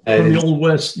know. From the old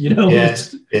West,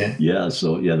 Yeah.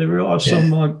 So there are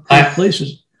some great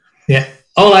places. Yeah.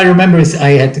 All I remember is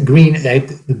I had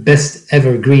the best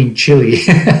ever green chili.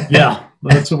 Yeah,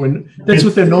 that's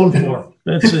what they're known for.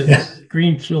 That's it,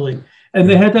 green chili. And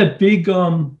they had that big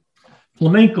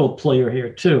flamenco player here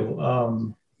too.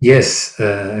 Yes,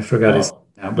 I forgot his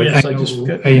name. But yes,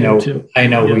 I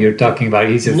know who you're talking about.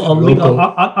 He's a local.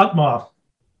 Atma.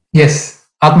 Yes,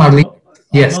 Atmar Liebert.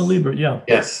 Yes. Atmar Liebert, yeah.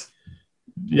 Yes.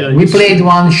 Yeah. We played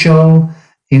one show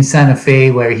in Santa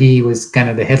Fe where he was kind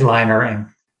of the headliner, and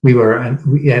we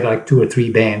had like 2 or 3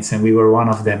 bands, and we were one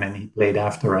of them, and he played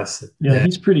after us. Yeah,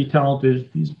 he's pretty talented.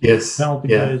 He's a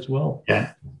talented guy as well.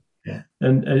 Yeah.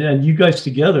 And you guys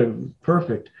together,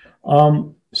 perfect.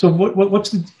 So what's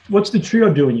the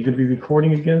trio doing? You going to be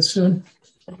recording again soon?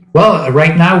 Well,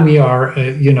 right now we are,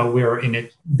 we're in a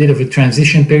bit of a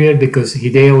transition period because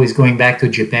Hideo is going back to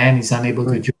Japan. He's unable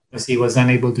to join us. He was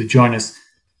unable to join us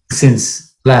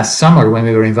since last summer when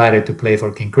we were invited to play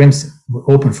for King Crimson,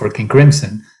 open for King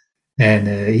Crimson, and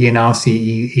he announced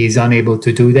he's unable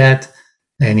to do that,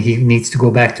 and he needs to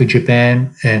go back to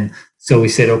Japan. And so we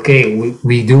said, okay,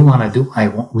 we want to play.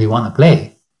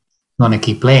 We want to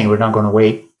keep playing. We're not going to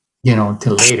wait,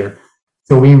 until later.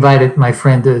 So we invited my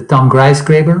friend Tom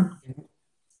Griesgraber.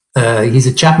 He's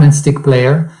a Chapman stick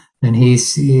player, and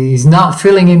he's not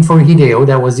filling in for Hideo.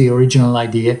 That was the original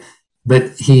idea,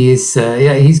 but he's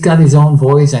got his own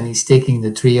voice, and he's taking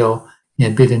the trio a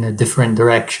bit in a different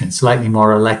direction, slightly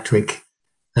more electric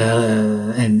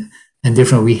and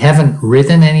different. We haven't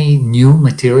written any new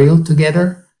material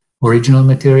together, original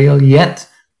material yet,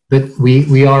 but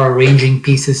we are arranging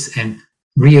pieces and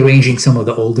rearranging some of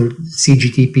the older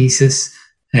CGT pieces,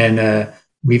 and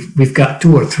we've got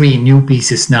 2 or 3 new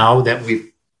pieces now that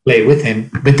we play with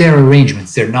him, but they're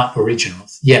arrangements, they're not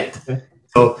originals yet. Okay.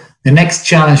 So the next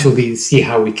challenge will be to see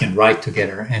how we can write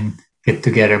together and get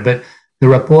together, but the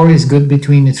rapport is good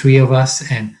between the 3 of us,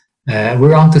 and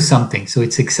we're on to something, so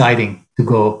it's exciting to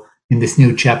go in this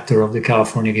new chapter of the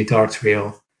California Guitar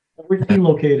Trio. Where's he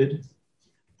located?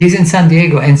 He's in San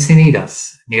Diego,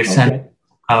 Encinitas, near San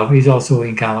Diego. He's also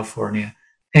in California.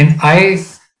 And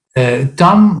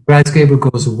Tom Griesgraber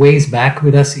goes ways back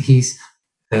with us. He's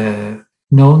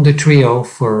known the trio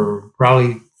for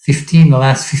probably the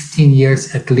last 15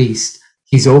 years at least.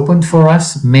 He's opened for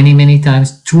us many, many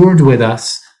times, toured with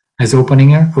us as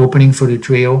opening for the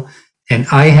trio. And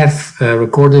I have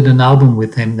recorded an album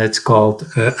with him that's called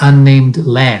Unnamed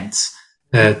Lands.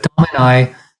 Tom and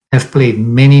I have played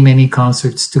many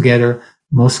concerts together,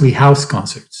 mostly house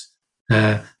concerts.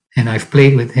 And I've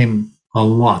played with him a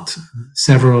lot,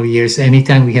 several years.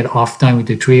 Anytime we had off time with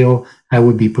the trio, I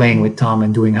would be playing with Tom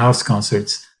and doing house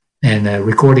concerts and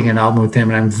recording an album with him.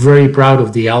 And I'm very proud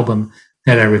of the album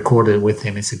that I recorded with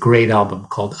him. It's a great album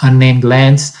called Unnamed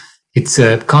Lands. It's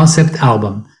a concept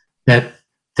album that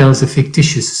tells a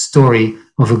fictitious story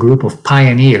of a group of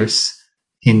pioneers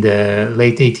in the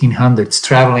late 1800s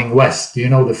traveling west. You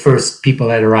know, the first people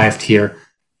that arrived here,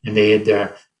 and they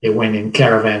went in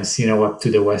caravans, you know, up to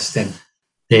the west, and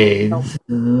they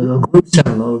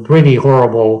some pretty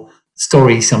horrible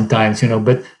stories sometimes, you know.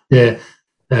 But the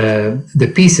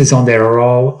pieces on there are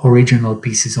all original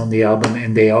pieces on the album,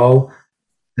 and they all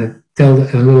tell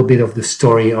a little bit of the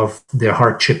story of their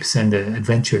hardships and the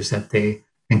adventures that they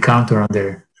encounter on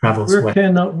their travels.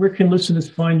 Where can listeners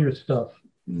find your stuff?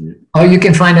 Oh, you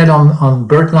can find it on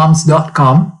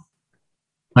bertlams.com,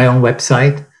 my own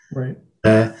website. Right.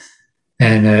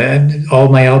 And all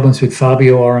my albums with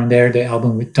Fabio are on there. The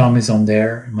album with Tom is on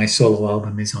there. My solo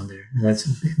album is on there. That's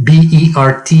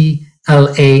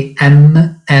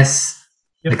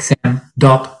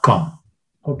bertlams.com.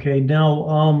 Okay. Now,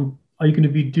 are you going to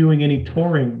be doing any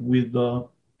touring with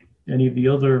any of the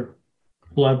other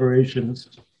collaborations?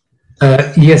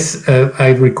 Yes,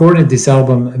 I recorded this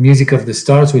album, Music of the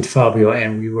Stars, with Fabio,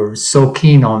 and we were so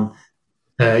keen on,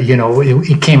 you know,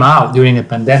 it came out during the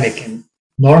pandemic. And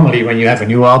normally when you have a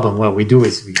new album, what we do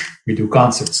is we do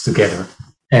concerts together.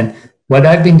 And what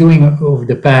I've been doing over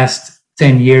the past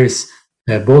 10 years,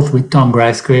 both with Tom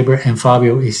Grassgraber and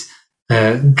Fabio, is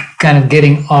kind of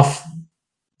getting off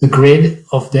the grid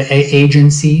of the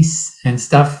agencies and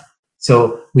stuff.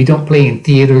 So we don't play in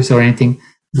theaters or anything.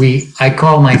 I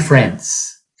call my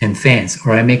friends and fans,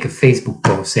 or I make a Facebook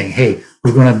post saying, hey,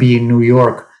 we're going to be in New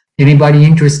York. Anybody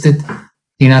interested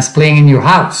in us playing in your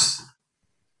house?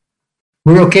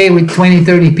 We're okay with 20,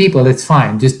 30 people. That's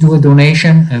fine. Just do a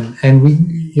donation. And we,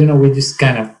 you know, we just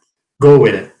kind of go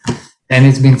with it. And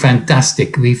it's been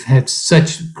fantastic. We've had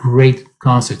such great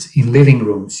concerts in living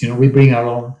rooms. You know, we bring our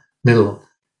own little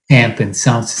amp and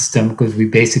sound system because we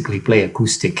basically play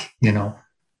acoustic, you know.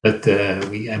 But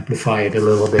we amplify it a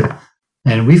little bit.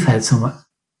 And we've had some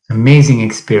amazing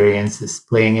experiences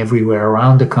playing everywhere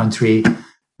around the country,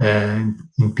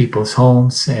 in people's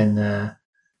homes and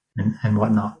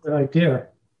whatnot. Good idea.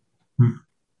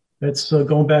 That's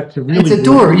going back to really... It's a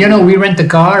tour. You know, we rent a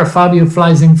car. Fabio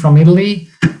flies in from Italy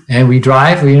and we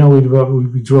drive. You know,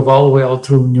 we drove all the way all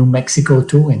through New Mexico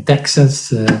too, and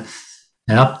Texas, and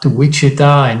up to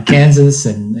Wichita and Kansas,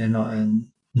 and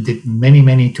did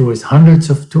many tours, hundreds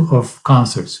of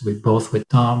concerts with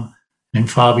Tom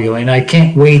and Fabio. And I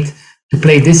can't wait to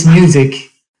play this music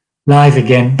live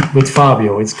again with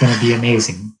Fabio. It's going to be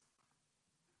amazing.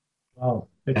 Wow,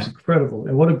 it's incredible.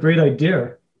 And what a great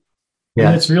idea. Yeah.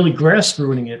 And it's really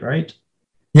grassrooting it, right?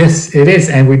 Yes, it is.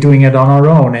 And we're doing it on our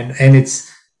own. And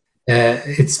it's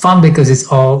fun because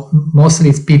mostly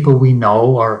it's people we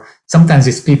know, or sometimes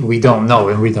it's people we don't know,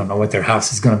 and we don't know what their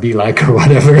house is going to be like or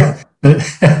whatever.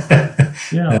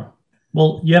 Yeah.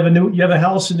 Well, you have a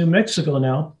house in New Mexico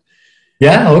now.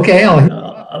 Yeah. Okay. I'm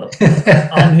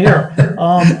here.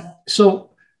 So,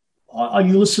 are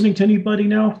you listening to anybody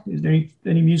now? Is there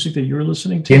any music that you're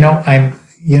listening to? You know,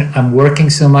 I'm working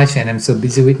so much, and I'm so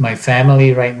busy with my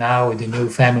family right now, with the new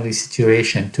family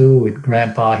situation too, with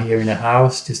Grandpa here in the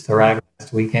house, just arrived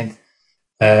last weekend.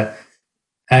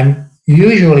 I'm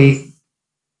usually,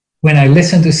 when I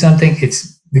listen to something,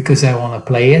 it's because I want to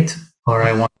play it or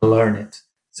I want to learn it.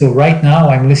 So right now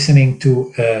I'm listening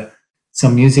to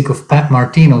some music of Pat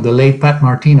Martino, the late Pat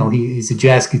Martino. He is a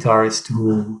jazz guitarist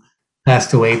who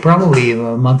passed away probably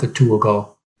a month or two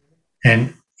ago.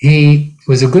 And he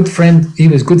was a good friend. He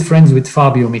was good friends with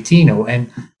Fabio Mitino, and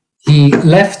he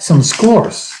left some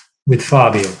scores with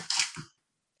Fabio.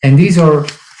 And these are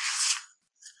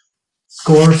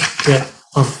scores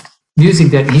of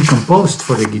music that he composed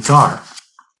for the guitar.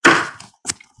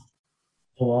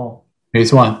 Oh, wow.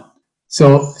 Here's one.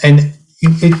 So, and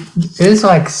it is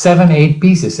like 7-8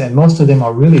 pieces, and most of them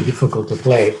are really difficult to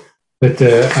play. But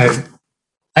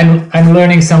I'm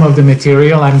learning some of the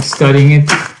material. I'm studying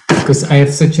it because I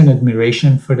have such an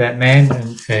admiration for that man,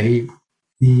 and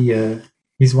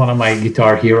he's one of my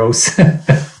guitar heroes.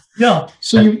 Yeah.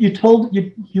 So you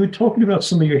were talking about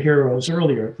some of your heroes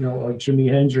earlier. You know, like Jimi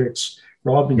Hendrix,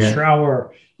 Robin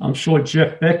Trower. I'm sure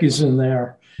Jeff Beck is in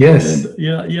there. Yes.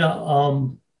 And, yeah.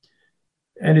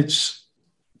 And it's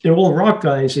they're all rock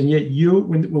guys, and yet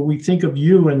when we think of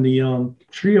you and the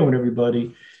trio and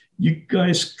everybody, you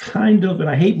guys kind of, and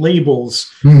I hate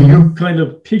labels, but you're kind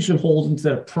of pigeonholed into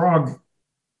that prog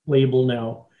label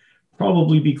now,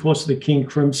 probably because of the King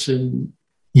Crimson.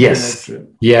 Yes.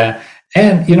 connection. Yeah.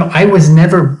 And, I was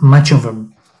never much of a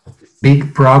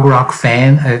big prog rock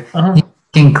fan.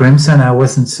 King Crimson, I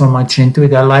wasn't so much into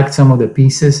it. I liked some of the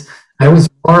pieces. I was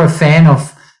more a fan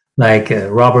of like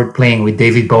Robert playing with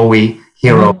David Bowie,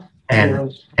 Hero,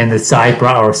 and the side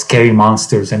or Scary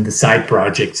Monsters and the side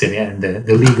projects and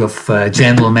the League of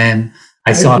Gentlemen.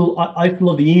 I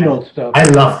love the Eno stuff. I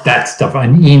love that stuff.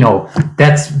 And Eno,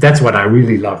 that's what I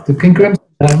really loved. The King Crimson,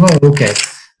 okay.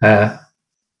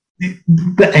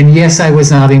 And yes, I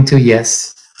was not into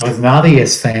Yes. I was not a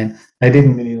Yes fan. I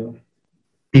didn't really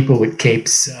people with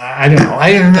capes. I don't know.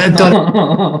 I thought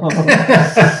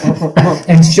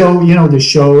and show, the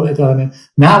show.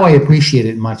 Now I appreciate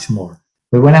it much more.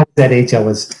 But when I was that age, I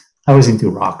was into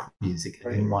rock music.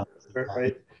 I didn't want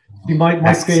right. See,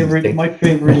 my favorite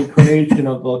incarnation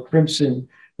of Crimson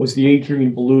was the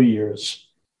Adrian Belew years.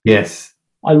 Yes.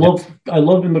 I love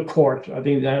In the Court. I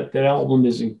think that album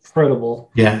is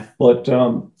incredible. Yeah. But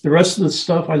the rest of the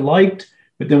stuff I liked.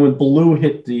 But then when Belew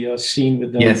hit the scene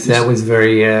with them, yes, that was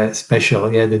very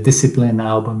special. Yeah, the Discipline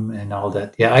album and all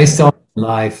that. Yeah, I saw them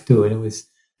live too, and it was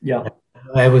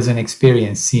it was an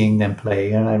experience seeing them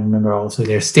play. And I remember also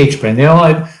their stage play. They all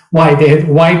had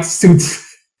white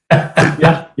suits.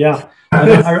 yeah.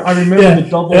 I remember the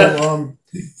double.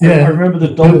 I remember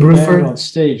the double band on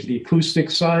stage, the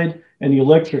acoustic side and the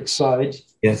electric side.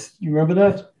 Yes, you remember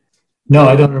that? No,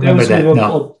 I don't remember that.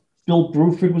 No. Bill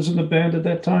Bruford was in the band at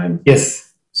that time. Yes.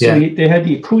 So they had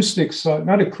the acoustic side,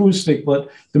 not acoustic,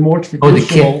 but the more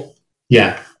traditional.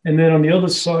 And then on the other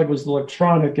side was the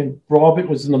electronic, and Robert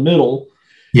was in the middle.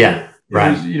 Yeah,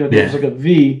 right. There was like a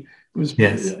V. It was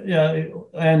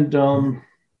and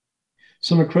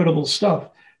some incredible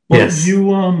stuff. But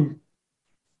you,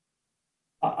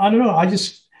 I don't know.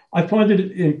 I find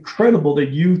it incredible that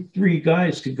you three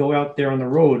guys could go out there on the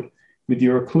road with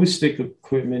your acoustic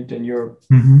equipment and your,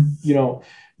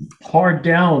 hard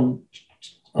down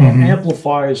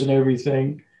amplifiers and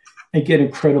everything, and get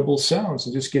incredible sounds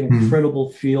and just get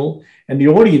incredible feel, and the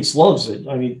audience loves it.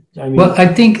 I mean. Well, I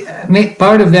think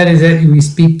part of that is that we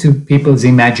speak to people's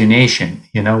imagination.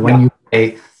 When you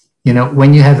play,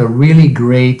 when you have a really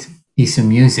great piece of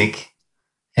music,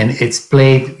 and it's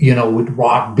played, with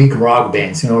big rock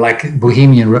bands, like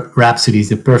Bohemian Rhapsody is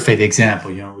a perfect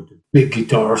example. With the big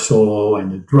guitar solo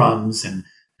and the drums and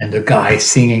the guy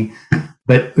singing.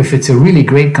 But if it's a really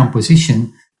great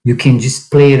composition, you can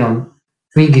just play it on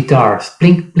 3 guitars,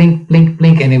 blink, blink, blink,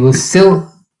 blink, and it will still,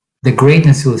 the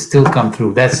greatness will still come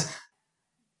through. That's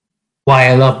why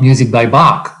I love music by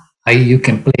Bach. You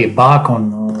can play Bach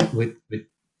on with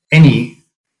any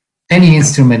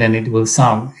instrument, and it will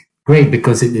sound great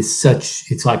because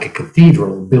it's like a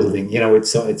cathedral building.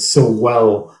 It's so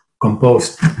well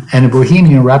composed. And a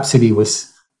Bohemian Rhapsody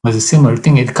was a similar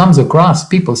thing. It comes across,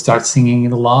 people start singing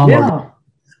it along,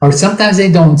 or sometimes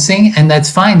they don't sing, and that's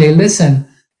fine. They listen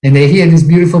and they hear this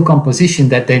beautiful composition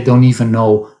that they don't even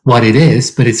know what it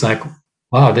is, but it's like,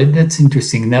 wow, that's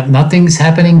interesting. Nothing's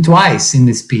happening twice in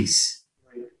this piece.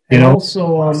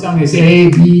 Also, song is A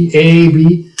B A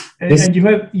B, and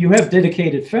you have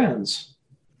dedicated fans.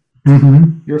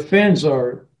 Your fans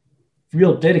are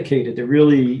real dedicated. They're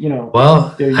really,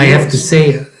 Well, I have to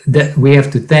say that we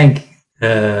have to thank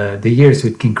the years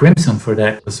with King Crimson for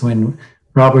that. It was when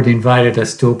Robert invited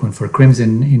us to open for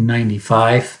Crimson in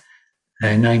 95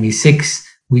 and 96.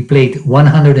 We played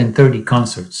 130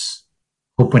 concerts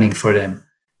opening for them.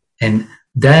 And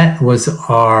that was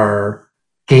our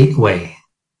gateway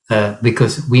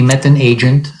because we met an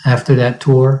agent after that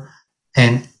tour.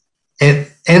 And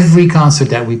every concert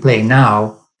that we play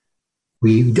now,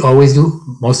 we always do,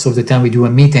 most of the time we do a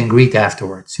meet and greet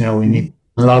afterwards. We need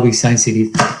lobby, Sign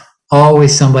City.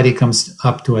 Always somebody comes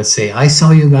up to us, say, I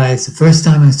saw you guys, the first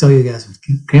time I saw you guys with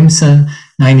Crimson,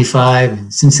 95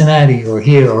 in Cincinnati or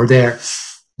here or there.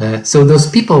 So those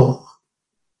people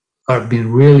have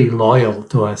been really loyal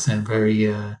to us and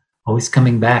very always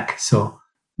coming back. So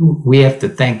we have to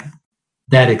thank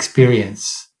that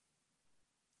experience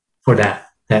for that.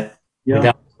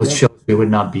 Without those shows, we would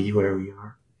not be where we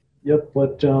are. Yep,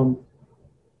 but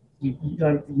you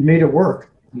made it work.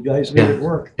 You guys made it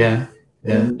work. Yeah.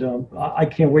 And I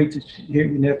can't wait to hear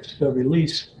your next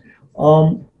release.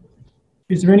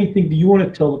 Is there anything that you want to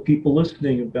tell the people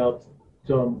listening about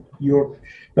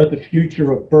the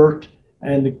future of Bert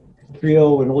and the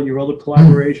trio and all your other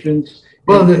collaborations?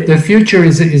 Well, the future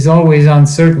is always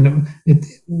uncertain.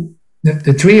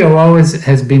 the trio always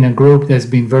has been a group that's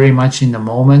been very much in the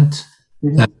moment.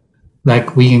 Mhm.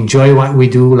 Like we enjoy what we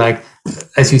do. Like,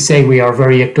 as you say, we are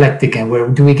very eclectic. And where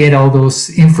do we get all those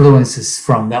influences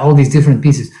from? All these different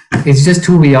pieces. It's just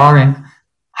who we are and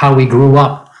how we grew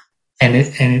up. And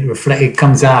it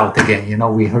comes out again. You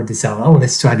know, we heard this out. Oh,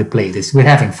 let's try to play this. We're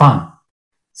having fun.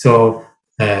 So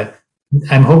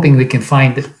I'm hoping we can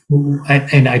find,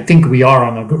 and I think we are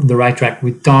on the right track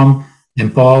with Tom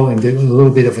and Paul, and a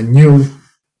little bit of a new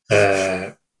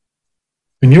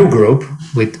group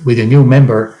with a new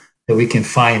member that we can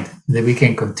find, that we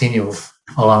can continue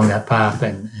along that path.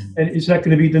 And is that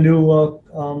going to be the new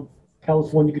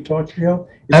California Guitar Trio?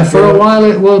 for a while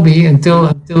it will be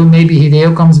until maybe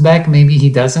Hideo comes back. Maybe he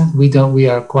doesn't. We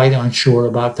are quite unsure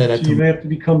about that. So you may have to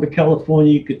become the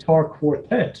California Guitar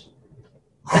Quartet.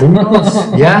 Who knows?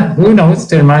 Yeah, who knows?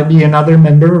 There might be another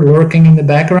member working in the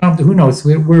background. Who knows?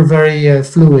 We're very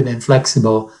fluid and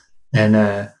flexible,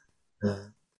 and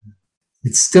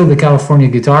it's still the California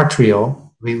Guitar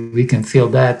Trio. We can feel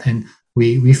that, and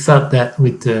we felt that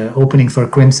with the opening for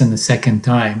Crimson the second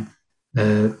time.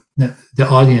 The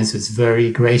audience was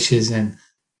very gracious, and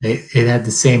it had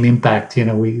the same impact. You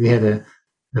know, we had a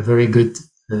very good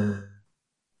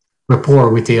rapport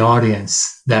with the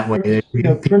audience that way.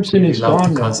 Crimson is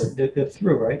gone now. They're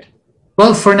through, right?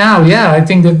 Well, for now, yeah. I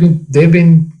think they've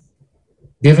been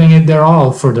giving it their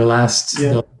all for the last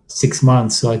 6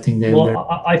 months. So I think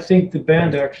I think the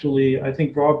band actually. I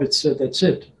think Robert said that's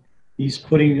it. He's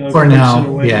putting for Crimson now.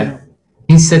 Away, Yeah, you know.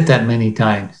 he said that many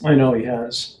times. I know he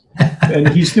has. And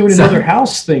he's doing another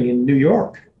house thing in New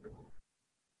York.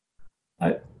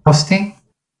 House thing?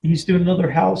 He's doing another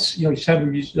house. You know, he's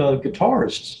having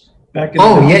guitarists back in.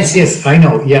 Oh, yes, I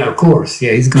know. Yeah, of course.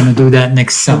 Yeah, he's going to do that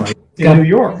next summer. In New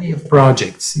York. Plenty of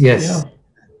projects. Yes.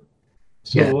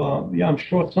 Yeah. So I'm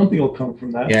sure something will come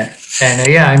from that. Yeah, and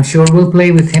I'm sure we'll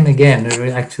play with him again.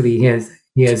 Actually, he has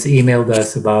emailed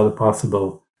us about a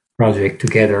possible project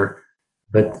together,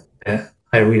 but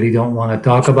I really don't want to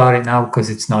talk about it now because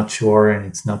it's not sure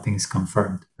and nothing's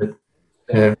confirmed. But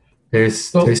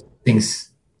there's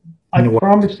things. I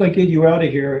promised I'd get you out of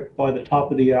here by the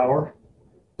top of the hour.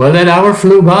 Well, that hour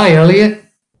flew by, Elliot.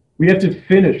 We have to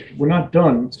finish. We're not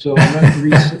done, so I'm going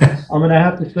to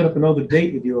have to set up another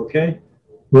date with you. Okay?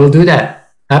 We'll do that.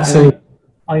 Absolutely.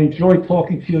 I enjoy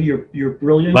talking to you. You're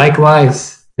brilliant.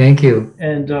 Likewise. Thank you.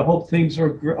 And hope you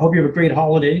have a great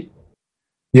holiday.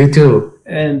 You too.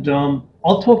 And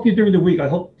I'll talk to you during the week. I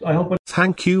hope.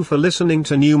 Thank you for listening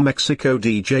to New Mexico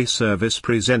DJ Service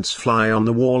presents Fly on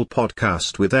the Wall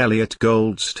podcast with Elliot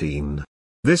Goldstein.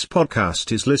 This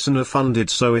podcast is listener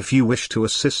funded, so if you wish to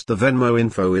assist, the Venmo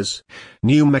info is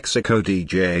New Mexico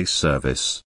DJ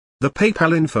Service. The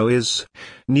PayPal info is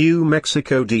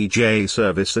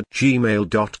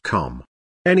newmexicodjservice@gmail.com.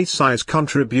 Any size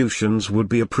contributions would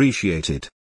be appreciated.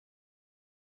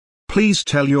 Please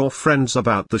tell your friends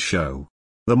about the show.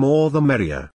 The more the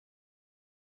merrier.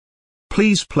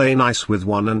 Please play nice with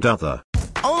one another.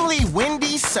 Only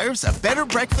Wendy's serves a better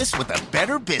breakfast with a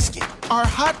better biscuit. Our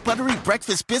hot buttery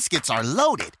breakfast biscuits are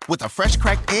loaded with a fresh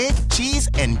cracked egg, cheese,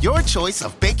 and your choice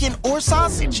of bacon or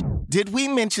sausage. Did we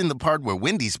mention the part where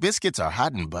Wendy's biscuits are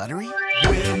hot and buttery?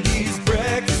 Wendy's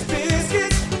breakfast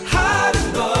biscuits, hot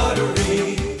and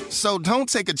buttery. So don't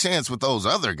take a chance with those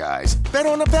other guys. Bet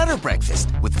on a better breakfast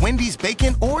with Wendy's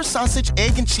bacon or sausage,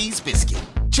 egg, and cheese biscuit.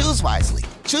 Choose wisely.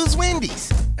 Choose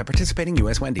Wendy's. At participating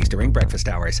U.S. Wendy's during breakfast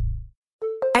hours.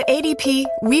 At ADP,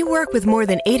 we work with more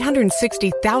than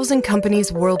 860,000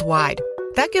 companies worldwide.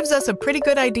 That gives us a pretty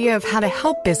good idea of how to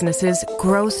help businesses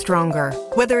grow stronger.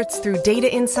 Whether it's through data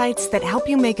insights that help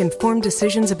you make informed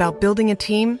decisions about building a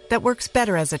team that works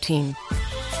better as a team,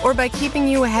 or by keeping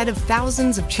you ahead of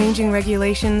thousands of changing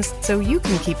regulations so you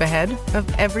can keep ahead of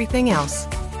everything else.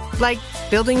 Like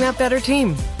building that better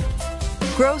team.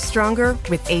 Grow stronger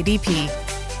with ADP.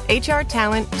 HR,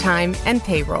 talent, time, and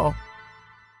payroll.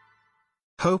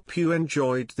 Hope you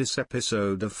enjoyed this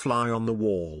episode of Fly on the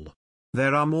Wall.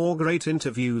 There are more great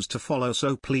interviews to follow,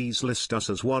 so please list us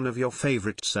as one of your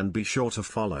favorites and be sure to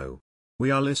follow.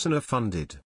 We are listener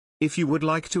funded. If you would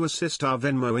like to assist, our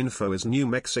Venmo info is New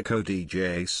Mexico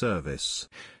DJ Service.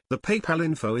 The PayPal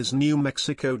info is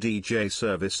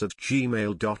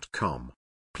newmexicodjservice@gmail.com.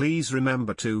 Please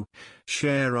remember to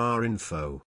share our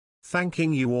info.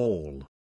 Thanking you all.